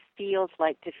people what it feels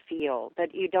like to feel,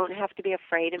 that you don't have to be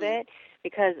afraid of it,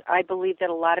 because I believe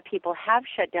that a lot of people have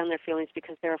shut down their feelings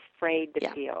because they're afraid to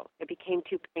feel. It became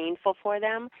too painful for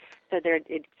them, so they're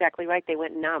exactly right. They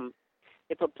went numb.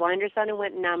 They put blinders on and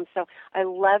went numb. So I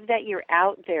love that you're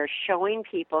out there showing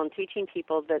people and teaching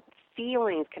people that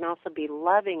feelings can also be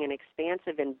loving and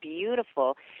expansive and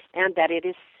beautiful, and that it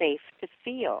is safe to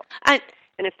feel.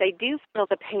 And if they do feel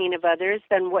the pain of others,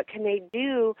 then what can they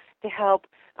do to help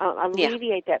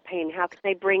alleviate that pain? How can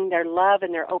they bring their love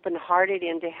and their open-hearted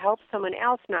in to help someone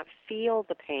else not feel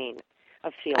the pain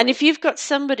of feeling? And if you've got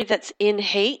somebody that's in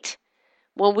hate,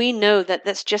 well, we know that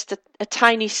that's just a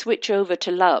tiny switch over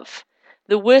to love.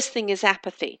 The worst thing is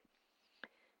apathy.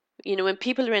 You know, when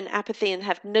people are in apathy and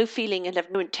have no feeling and have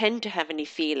no intent to have any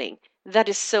feeling, that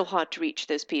is so hard to reach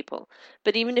those people.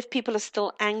 But even if people are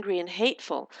still angry and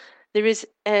hateful, there is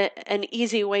an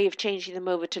easy way of changing them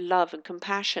over to love and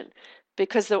compassion,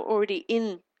 because they're already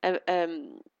in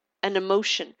an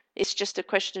emotion. It's just a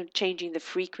question of changing the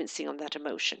frequency on that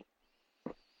emotion.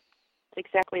 That's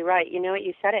exactly right. You know what?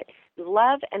 You said it.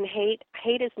 Love and hate.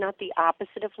 Hate is not the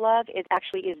opposite of love. It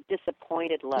actually is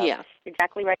disappointed love. Yeah.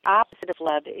 Exactly right. Opposite of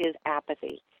love is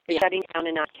apathy. It's shutting down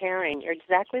and not caring. You're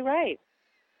exactly right.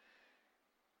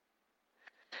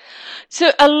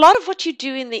 So a lot of what you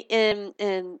do in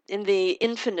the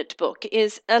Infinite book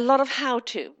is a lot of how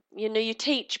to. You know, you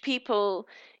teach people,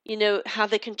 you know, how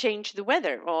they can change the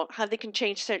weather, or how they can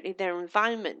change certainly their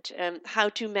environment, how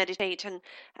to meditate,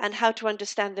 and how to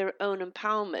understand their own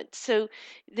empowerment. So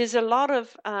there's a lot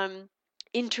of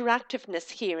interactiveness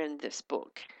here in this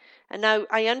book. And now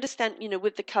I understand, you know,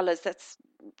 with the colors, that's,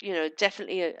 you know,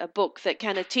 definitely a book that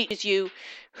kind of teaches you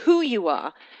who you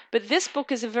are. But this book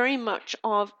is very much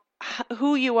of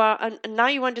who you are, and now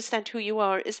you understand who you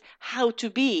are is how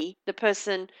to be the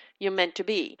person you're meant to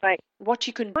be. Right. What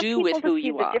you can do with who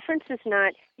you are. The difference is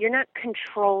not, you're not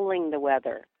controlling the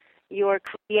weather. You're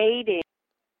creating.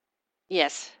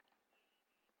 Yes.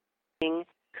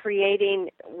 Creating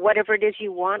whatever it is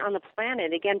you want on the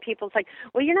planet. Again, people's like,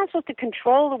 well, you're not supposed to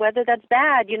control the weather. That's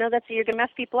bad. You know, you're going to mess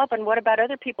people up. And what about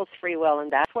other people's free will?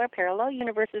 And that's where parallel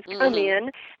universes come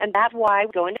in. And that's why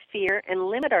we go into fear and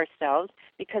limit ourselves,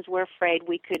 because we're afraid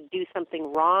we could do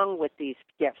something wrong with these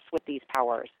gifts, with these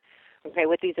powers, okay,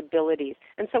 with these abilities.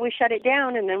 And so we shut it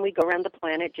down, and then we go around the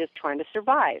planet just trying to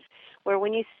survive. Where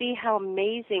when you see how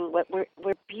amazing,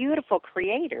 we're beautiful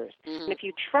creators. And if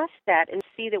you trust that and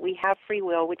see that we have free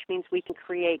will, which means we can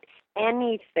create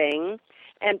anything,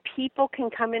 and people can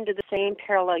come into the same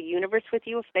parallel universe with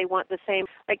you if they want the same,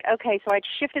 like, okay, so I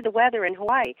shifted the weather in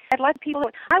Hawaii. I had lots of people,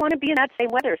 I want to be in that same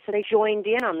weather, so they joined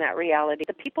in on that reality.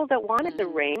 The people that wanted the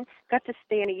rain got to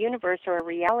stay in a universe or a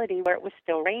reality where it was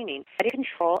still raining. I didn't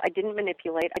control, I didn't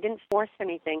manipulate, I didn't force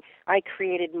anything. I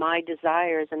created my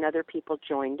desires, and other people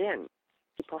joined in.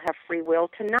 People have free will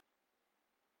to not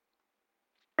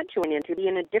join in, to be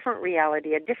in a different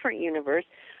reality, a different universe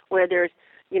where there's,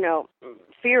 you know,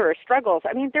 fear or struggles.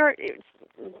 I mean,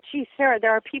 Sarah,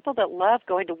 there are people that love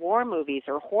going to war movies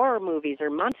or horror movies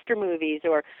or monster movies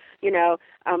or,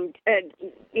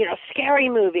 scary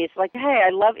movies. Like, hey,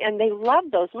 and they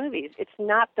love those movies. It's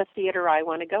not the theater I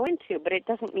want to go into, but it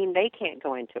doesn't mean they can't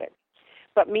go into it.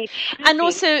 But me choosing, and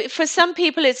also, for some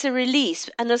people, it's a release,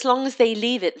 and as long as they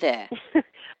leave it there.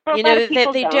 You know,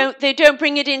 they don't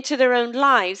bring it into their own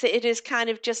lives. It is kind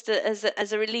of just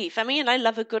as a relief. I mean, I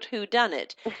love a good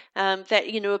whodunit that,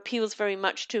 you know, appeals very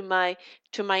much to my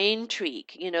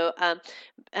intrigue, you know,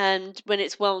 and when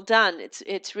it's well done,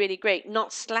 it's really great.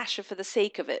 Not slasher for the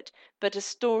sake of it, but a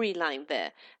storyline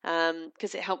there,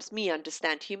 because it helps me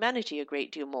understand humanity a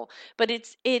great deal more. But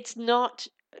it's not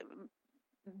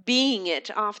being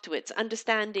it afterwards.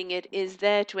 Understanding it is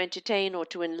there to entertain or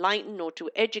to enlighten or to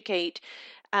educate,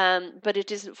 but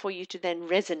it isn't for you to then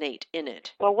resonate in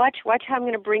it. Well, watch how I'm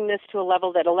going to bring this to a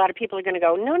level that a lot of people are going to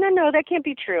go, no, that can't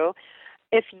be true.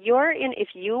 If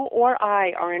you or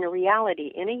I are in a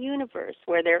reality, in a universe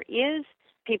where there is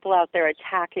people out there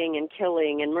attacking and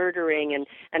killing and murdering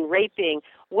and raping,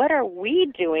 what are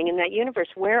we doing in that universe?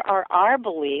 Where are our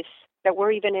beliefs that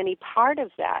we're even any part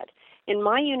of that? In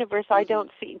my universe, I don't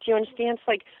see, do you understand? It's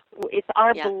like, it's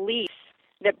our beliefs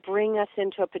that bring us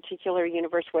into a particular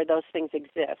universe where those things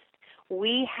exist.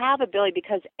 We have ability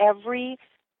because every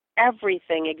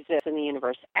Everything exists in the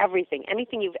universe. Everything.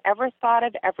 Anything you've ever thought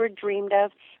of, ever dreamed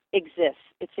of, exists.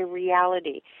 It's a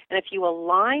reality. And if you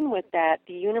align with that,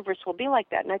 the universe will be like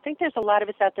that. And I think there's a lot of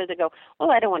us out there that go,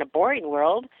 well, I don't want a boring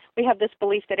world. We have this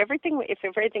belief that if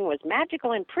everything was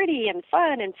magical and pretty and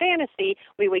fun and fantasy,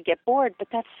 we would get bored. But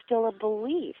that's still a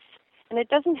belief. And it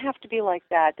doesn't have to be like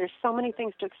that. There's so many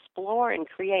things to explore and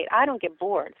create. I don't get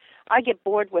bored. I get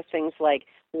bored with things like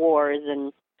wars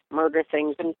and murder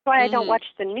things, and that's why I don't watch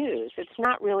the news. It's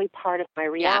not really part of my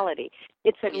reality.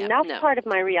 It's enough part of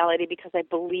my reality because I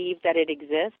believe that it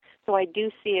exists, so I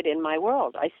do see it in my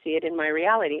world. I see it in my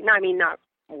reality. No, I mean, not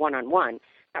one-on-one.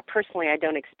 Not personally, I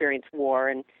don't experience war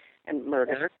and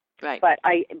murder. Right. But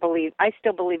I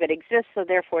still believe it exists, so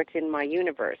therefore it's in my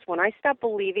universe. When I stop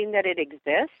believing that it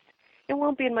exists, it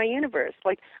won't be in my universe.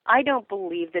 Like, I don't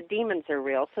believe that demons are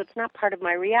real, so it's not part of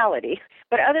my reality.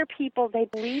 But other people, they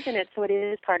believe in it, so it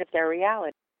is part of their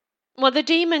reality. Well, the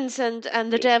demons and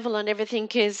the devil and everything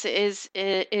is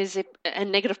a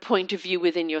negative point of view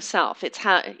within yourself. It's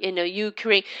how you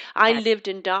create. I lived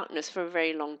in darkness for a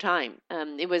very long time.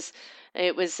 It was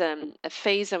a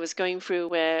phase I was going through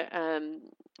where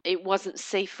it wasn't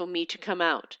safe for me to come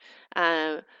out.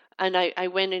 And I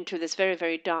went into this very,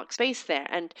 very dark space there.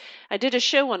 And I did a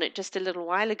show on it just a little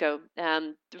while ago,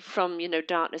 from,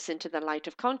 darkness into the light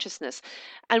of consciousness.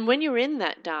 And when you're in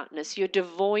that darkness, you're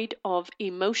devoid of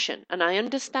emotion. And I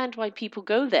understand why people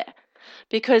go there.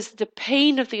 Because the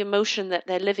pain of the emotion that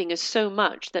they're living is so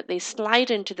much that they slide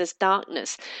into this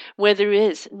darkness where there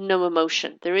is no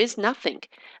emotion. There is nothing.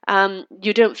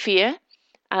 You don't fear.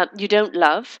 You don't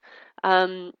love.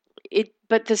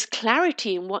 But there's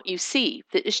clarity in what you see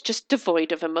that is just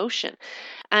devoid of emotion.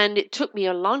 And it took me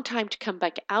a long time to come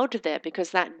back out of there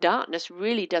because that darkness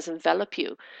really does envelop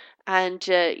you. And,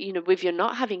 if you're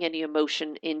not having any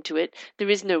emotion into it, there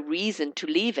is no reason to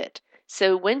leave it.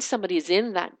 So when somebody's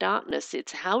in that darkness,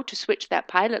 it's how to switch that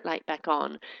pilot light back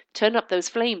on, turn up those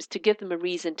flames to give them a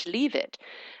reason to leave it.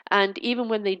 And even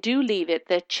when they do leave it,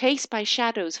 they're chased by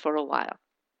shadows for a while.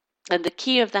 And the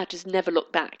key of that is never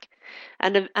look back.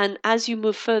 And as you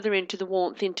move further into the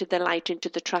warmth, into the light, into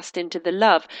the trust, into the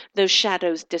love, those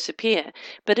shadows disappear.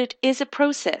 But it is a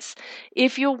process.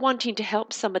 If you're wanting to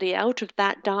help somebody out of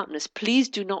that darkness, please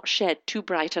do not shed too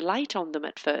bright a light on them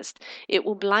at first. It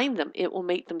will blind them. It will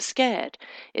make them scared.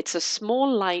 It's a small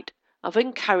light of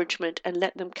encouragement, and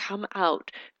let them come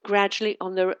out gradually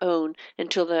on their own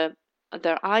until their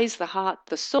eyes, the heart,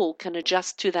 the soul can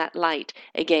adjust to that light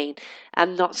again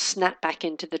and not snap back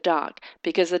into the dark,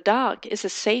 because the dark is a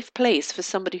safe place for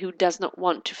somebody who does not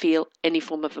want to feel any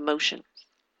form of emotion.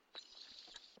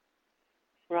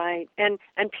 Right. And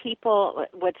people,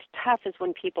 what's tough is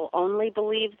when people only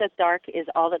believe that dark is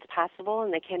all that's possible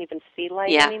and they can't even see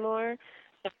light anymore.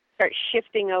 So start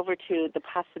shifting over to the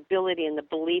possibility and the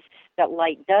belief that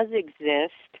light does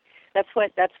exist. That's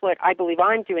what I believe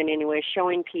I'm doing anyway,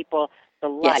 showing people the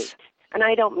light. Yes. And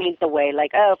I don't mean the way,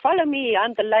 like, oh, follow me,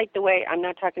 I'm the light, the way. I'm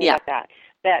not talking about that.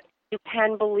 That you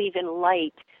can believe in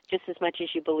light just as much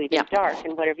as you believe in dark.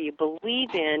 And whatever you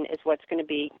believe in is what's going to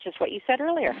be just what you said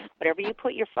earlier. Whatever you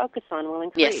put your focus on will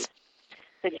increase. Yes.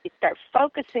 So if you start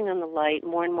focusing on the light,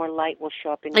 more and more light will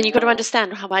show up in your And you've got to world.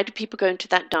 understand, why do people go into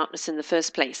that darkness in the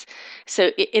first place?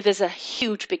 So if there's a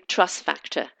huge, big trust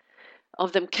factor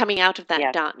of them coming out of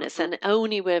that darkness, and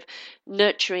only with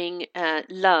nurturing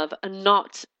love and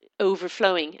not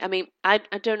overflowing. I mean, I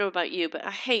don't know about you, but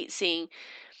I hate seeing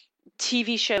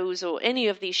TV shows or any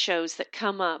of these shows that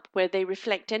come up where they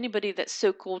reflect anybody that's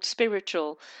so-called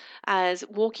spiritual as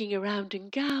walking around in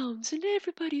gowns and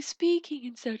everybody speaking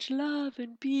in such love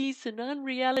and peace and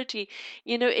unreality.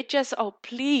 It just, oh,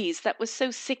 please, that was so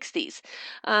 60s.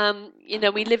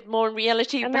 We lived more in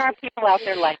reality. And there are people out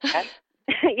there like that.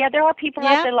 Yeah, there are people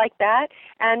out there like that,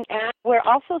 and we're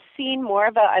also seeing more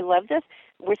of I love this,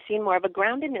 we're seeing more of a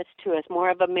groundedness to us, more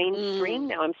of a mainstream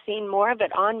now. I'm seeing more of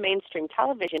it on mainstream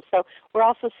television. So we're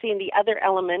also seeing the other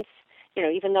elements,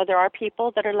 even though there are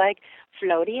people that are like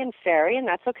floaty and fairy, and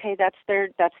that's okay, that's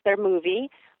their movie.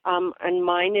 And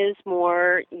mine is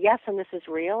more, yes, and this is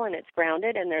real, and it's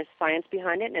grounded, and there's science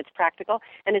behind it, and it's practical,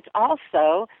 and it's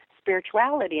also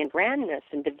spirituality and grandness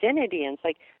and divinity, and it's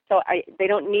like, so they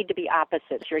don't need to be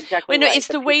opposites. You're exactly right. It's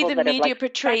the way the media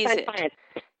portrays it.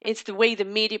 It's the way the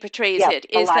media portrays it.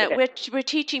 Is that we're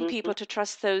teaching people to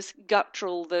trust those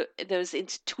guttural, those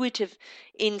intuitive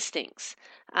instincts.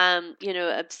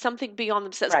 Something beyond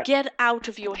themselves. Right. Get out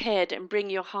of your head and bring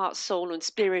your heart, soul, and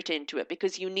spirit into it,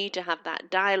 because you need to have that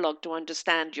dialogue to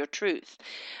understand your truth.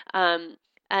 And,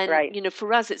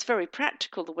 for us, it's very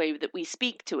practical the way that we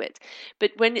speak to it.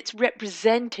 But when it's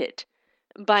represented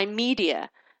by media,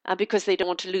 because they don't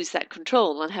want to lose that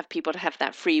control and have people to have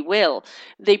that free will.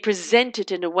 They present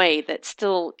it in a way that's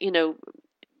still,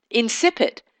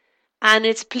 insipid. And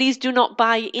it's please do not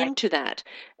buy into that.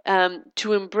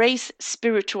 To embrace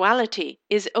spirituality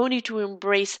is only to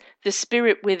embrace the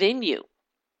spirit within you.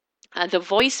 The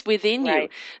voice within you,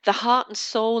 the heart and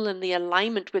soul and the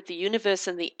alignment with the universe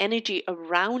and the energy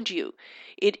around you.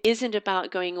 It isn't about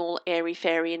going all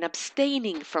airy-fairy and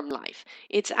abstaining from life.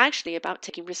 It's actually about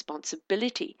taking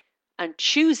responsibility and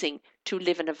choosing to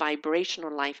live in a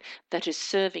vibrational life that is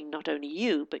serving not only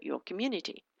you, but your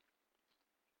community.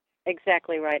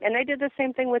 Exactly right. And they did the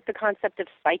same thing with the concept of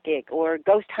psychic or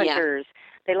ghost hunters. Yeah.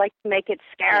 They like to make it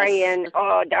scary and,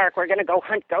 dark, we're going to go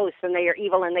hunt ghosts and they are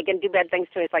evil and they can do bad things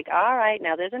to us. It's like, all right,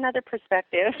 now there's another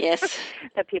perspective. Yes.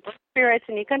 That people are spirits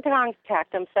and you can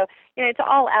contact them. So, it's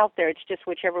all out there. It's just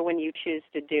whichever one you choose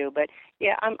to do. But,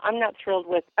 yeah, I'm not thrilled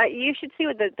with, you should see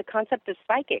with the concept of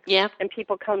psychic. Yeah. And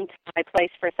people come to my place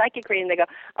for a psychic reading and they go,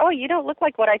 oh, you don't look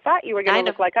like what I thought you were going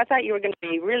to look like. I thought you were going to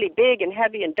be really big and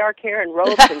heavy and dark hair and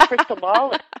robes and crystal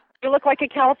ball. You look like a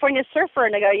California surfer,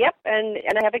 and I go, yep, and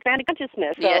I have expanded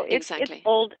consciousness. So yeah, exactly.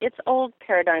 It's old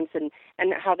paradigms and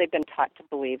how they've been taught to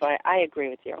believe. I agree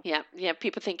with you. Yeah.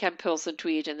 People think I'm Pearls and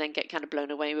Tweed and then get kind of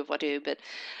blown away with what I do. But,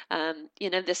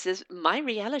 this is my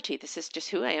reality. This is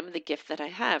just who I am and the gift that I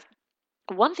have.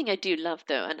 One thing I do love,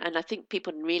 though, and I think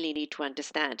people really need to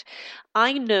understand,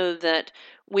 I know that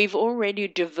we've already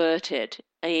diverted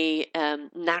a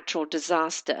natural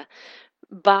disaster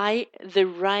by the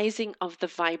rising of the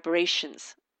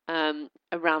vibrations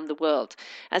around the world.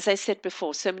 As I said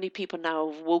before, so many people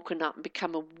now have woken up and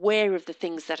become aware of the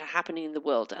things that are happening in the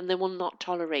world, and they will not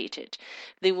tolerate it.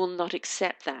 They will not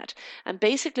accept that. And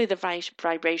basically the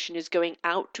vibration is going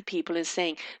out to people and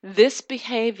saying, this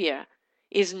behavior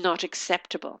is not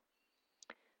acceptable.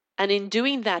 And in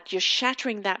doing that, you're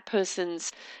shattering that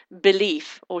person's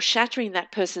belief or shattering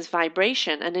that person's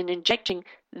vibration, and in injecting,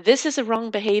 this is a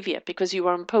wrong behavior because you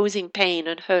are imposing pain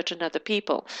and hurt on other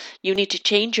people. You need to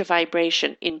change your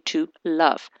vibration into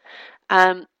love.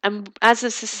 And as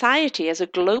a society, as a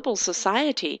global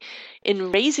society,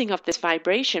 in raising of this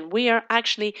vibration, we are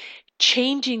actually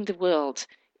changing the world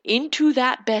into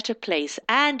that better place.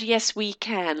 And yes, we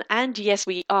can. And yes,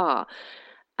 we are.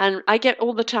 And I get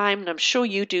all the time, and I'm sure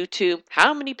you do too,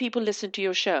 how many people listen to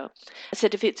your show? I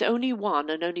said, if it's only one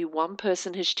and only one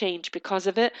person has changed because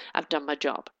of it, I've done my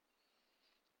job.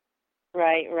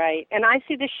 Right. And I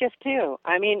see the shift too.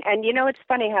 I mean, and it's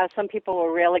funny how some people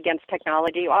were real against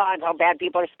technology. Oh, how bad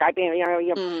people are Skyping,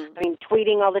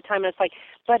 tweeting all the time. And it's like,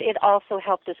 but it also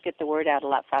helped us get the word out a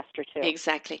lot faster too.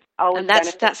 Exactly. And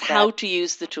that's how to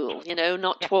use the tool,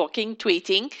 not talking,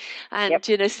 tweeting, and,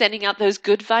 sending out those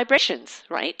good vibrations,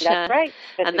 right? That's right.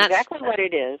 That's exactly what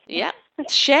it is. Yeah.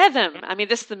 Share them. I mean,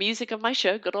 this is the music of my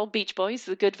show, good old Beach Boys,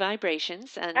 the good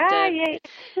vibrations. And,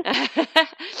 yeah.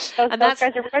 Those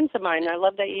guys are friends of mine. I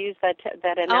love that you use that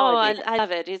analogy. Oh, I love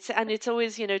it. It's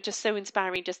always, just so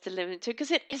inspiring just to live into,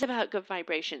 because it is about good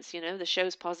vibrations. The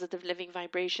show's positive living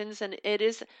vibrations, and it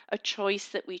is a choice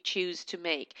that we choose to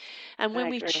make. And when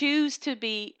we choose to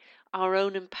be our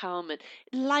own empowerment,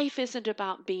 life isn't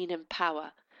about being in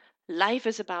power. Life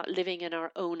is about living in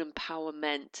our own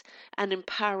empowerment and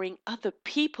empowering other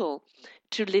people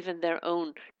to live in their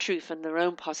own truth and their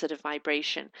own positive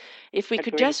vibration. If we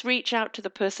could just reach out to the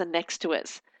person next to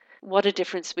us, what a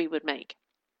difference we would make.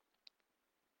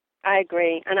 I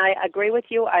agree. And I agree with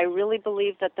you. I really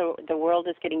believe that the world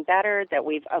is getting better, that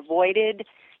we've avoided,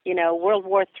 World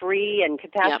War III and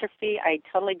catastrophe. Yep. I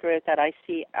totally agree with that. I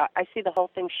see the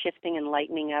whole thing shifting and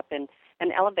lightening up and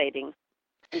elevating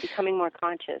and becoming more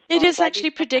conscious. It is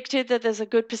actually predicted that there's a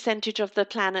good percentage of the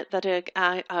planet that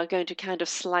are going to kind of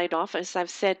slide off. As I've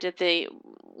said,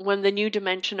 when the new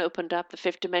dimension opened up, the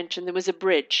fifth dimension, there was a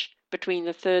bridge between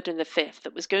the third and the fifth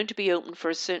that was going to be open for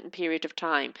a certain period of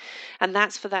time. And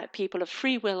that's for that people of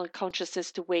free will and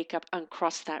consciousness to wake up and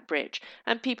cross that bridge.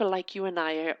 And people like you and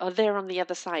I are there on the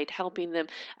other side, helping them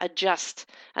adjust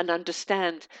and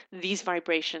understand these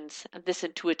vibrations and this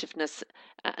intuitiveness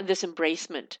and this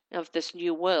embracement of this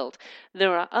new world.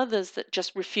 There are others that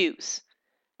just refuse.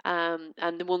 And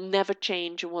they will never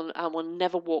change and will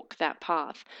never walk that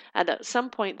path. And at some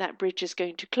point, that bridge is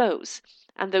going to close.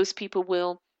 And those people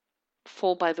will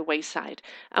fall by the wayside,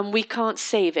 and we can't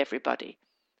save everybody.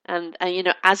 And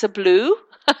as a blue,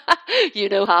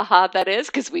 how hard that is,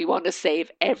 because we want to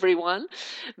save everyone.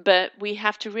 But we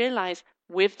have to realize,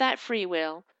 with that free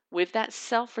will, with that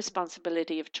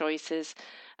self-responsibility of choices,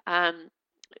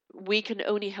 we can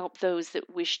only help those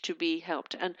that wish to be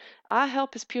helped. And our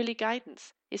help is purely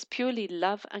guidance. It's purely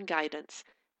love and guidance.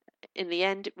 in the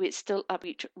end, it's still up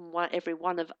to every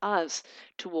one of us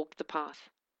to walk the path.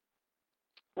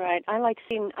 Right. I like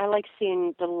seeing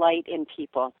the light in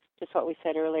people. Just what we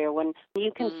said earlier. When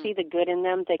you can see the good in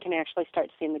them, they can actually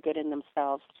start seeing the good in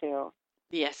themselves too.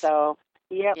 Yes. So,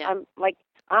 yeah.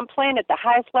 I'm playing at the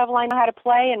highest level I know how to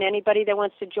play, and anybody that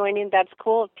wants to join in, that's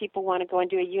cool. If people want to go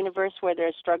into a universe where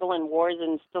there's struggle and wars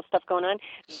and still stuff going on,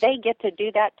 they get to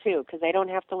do that too, because they don't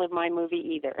have to live my movie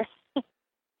either.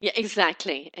 Yeah,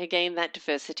 exactly. Again, that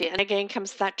diversity. And again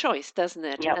comes that choice, doesn't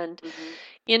it? Yep. And,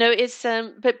 it's,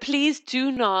 but please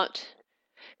do not,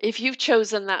 if you've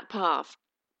chosen that path,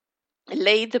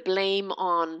 lay the blame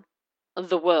on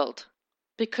the world,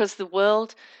 because the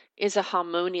world is a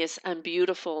harmonious and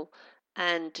beautiful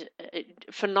and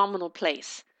phenomenal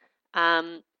place.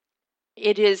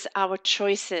 It is our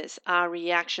choices, our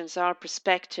reactions, our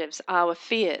perspectives, our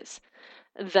fears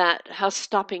that are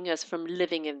stopping us from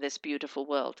living in this beautiful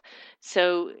world.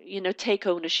 So, take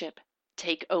ownership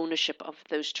of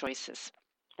those choices.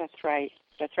 That's right.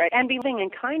 And be loving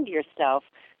and kind to yourself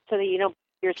so that you don't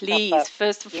beat yourself Please, up.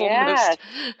 first and foremost.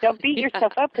 Don't beat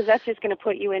yourself up, because that's just going to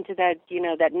put you into that,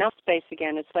 that numb space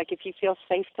again. It's like if you feel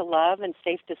safe to love and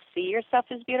safe to see yourself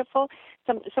as beautiful,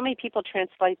 so many people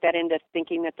translate that into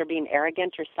thinking that they're being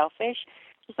arrogant or selfish.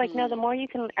 It's like, no, the more you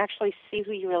can actually see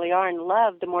who you really are and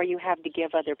love, the more you have to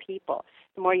give other people.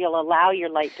 The more you'll allow your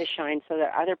light to shine so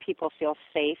that other people feel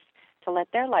safe to let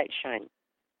their light shine.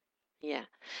 Yeah.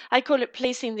 I call it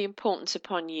placing the importance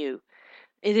upon you.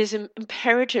 It is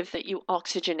imperative that you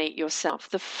oxygenate yourself.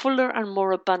 The fuller and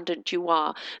more abundant you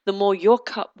are, the more your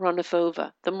cup runneth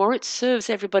over, the more it serves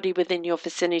everybody within your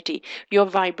vicinity. Your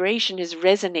vibration is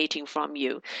resonating from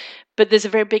you. But there's a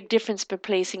very big difference between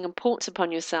placing importance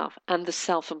upon yourself and the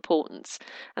self-importance.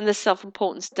 And the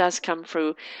self-importance does come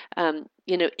through,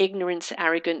 ignorance,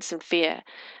 arrogance, and fear.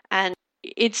 And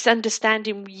it's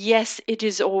understanding, yes, it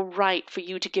is all right for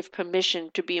you to give permission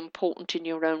to be important in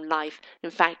your own life. In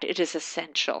fact, it is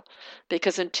essential,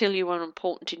 because until you are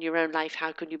important in your own life,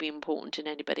 how can you be important in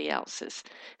anybody else's?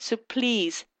 So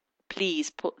please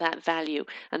put that value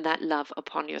and that love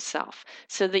upon yourself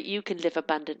so that you can live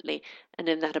abundantly, and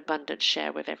in that abundance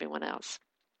share with everyone else.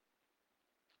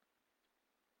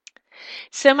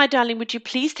 So, my darling, would you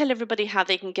please tell everybody how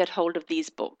they can get hold of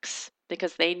these books?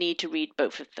 Because they need to read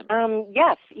both of them.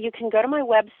 Yes, you can go to my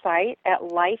website at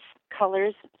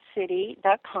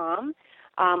lifecolorscity.com,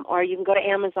 or you can go to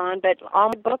Amazon. But all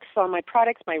my books, all my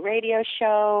products, my radio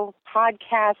show,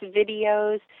 podcasts,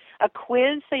 videos, a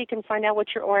quiz so you can find out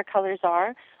what your aura colors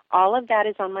are, all of that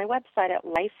is on my website at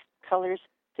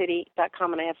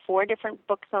lifecolorscity.com. And I have 4 different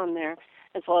books on there,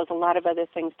 as well as a lot of other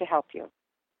things to help you.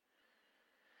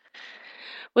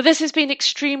 Well, this has been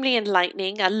extremely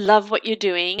enlightening. I love what you're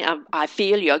doing. I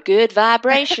feel your good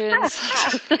vibrations.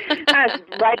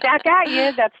 Right back at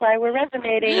you. That's why we're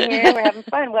resonating here. We're having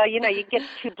fun. Well, you get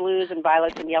 2 blues and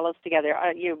violets and yellows together.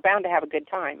 You're bound to have a good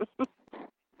time.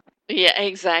 Yeah,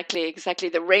 exactly.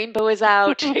 The rainbow is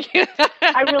out.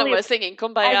 We're singing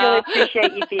Kumbaya. I really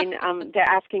appreciate you being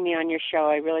asking me on your show.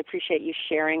 I really appreciate you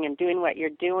sharing and doing what you're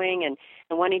doing and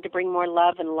wanting to bring more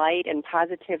love and light and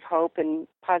positive hope and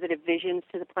positive visions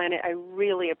to the planet. I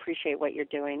really appreciate what you're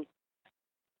doing.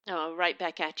 Oh, right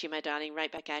back at you, my darling, right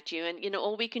back at you. And,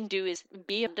 all we can do is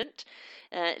be abundant,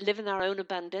 live in our own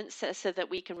abundance so that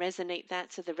we can resonate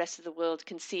that so the rest of the world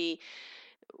can see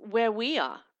where we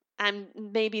are. And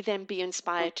maybe then be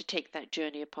inspired to take that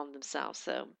journey upon themselves.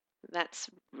 So that's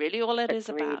really all it is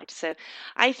about. So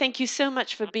I thank you so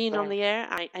much for being on the air.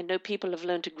 I know people have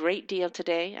learned a great deal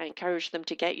today. I encourage them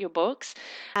to get your books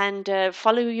and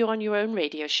follow you on your own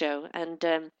radio show. And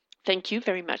thank you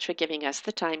very much for giving us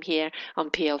the time here on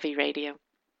PLV Radio.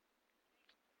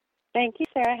 Thank you,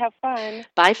 Sarah. Have fun.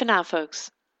 Bye for now,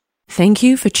 folks. Thank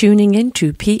you for tuning in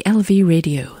to PLV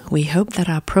Radio. We hope that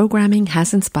our programming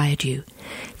has inspired you.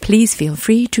 Please feel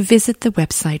free to visit the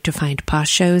website to find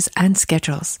past shows and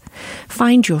schedules.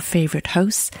 Find your favorite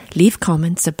hosts, leave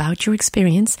comments about your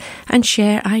experience, and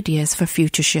share ideas for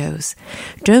future shows.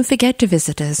 Don't forget to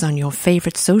visit us on your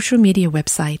favorite social media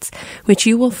websites, which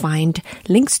you will find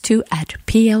links to at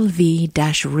plv-radio.com.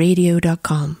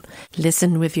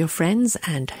 Listen with your friends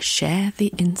and share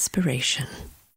the inspiration.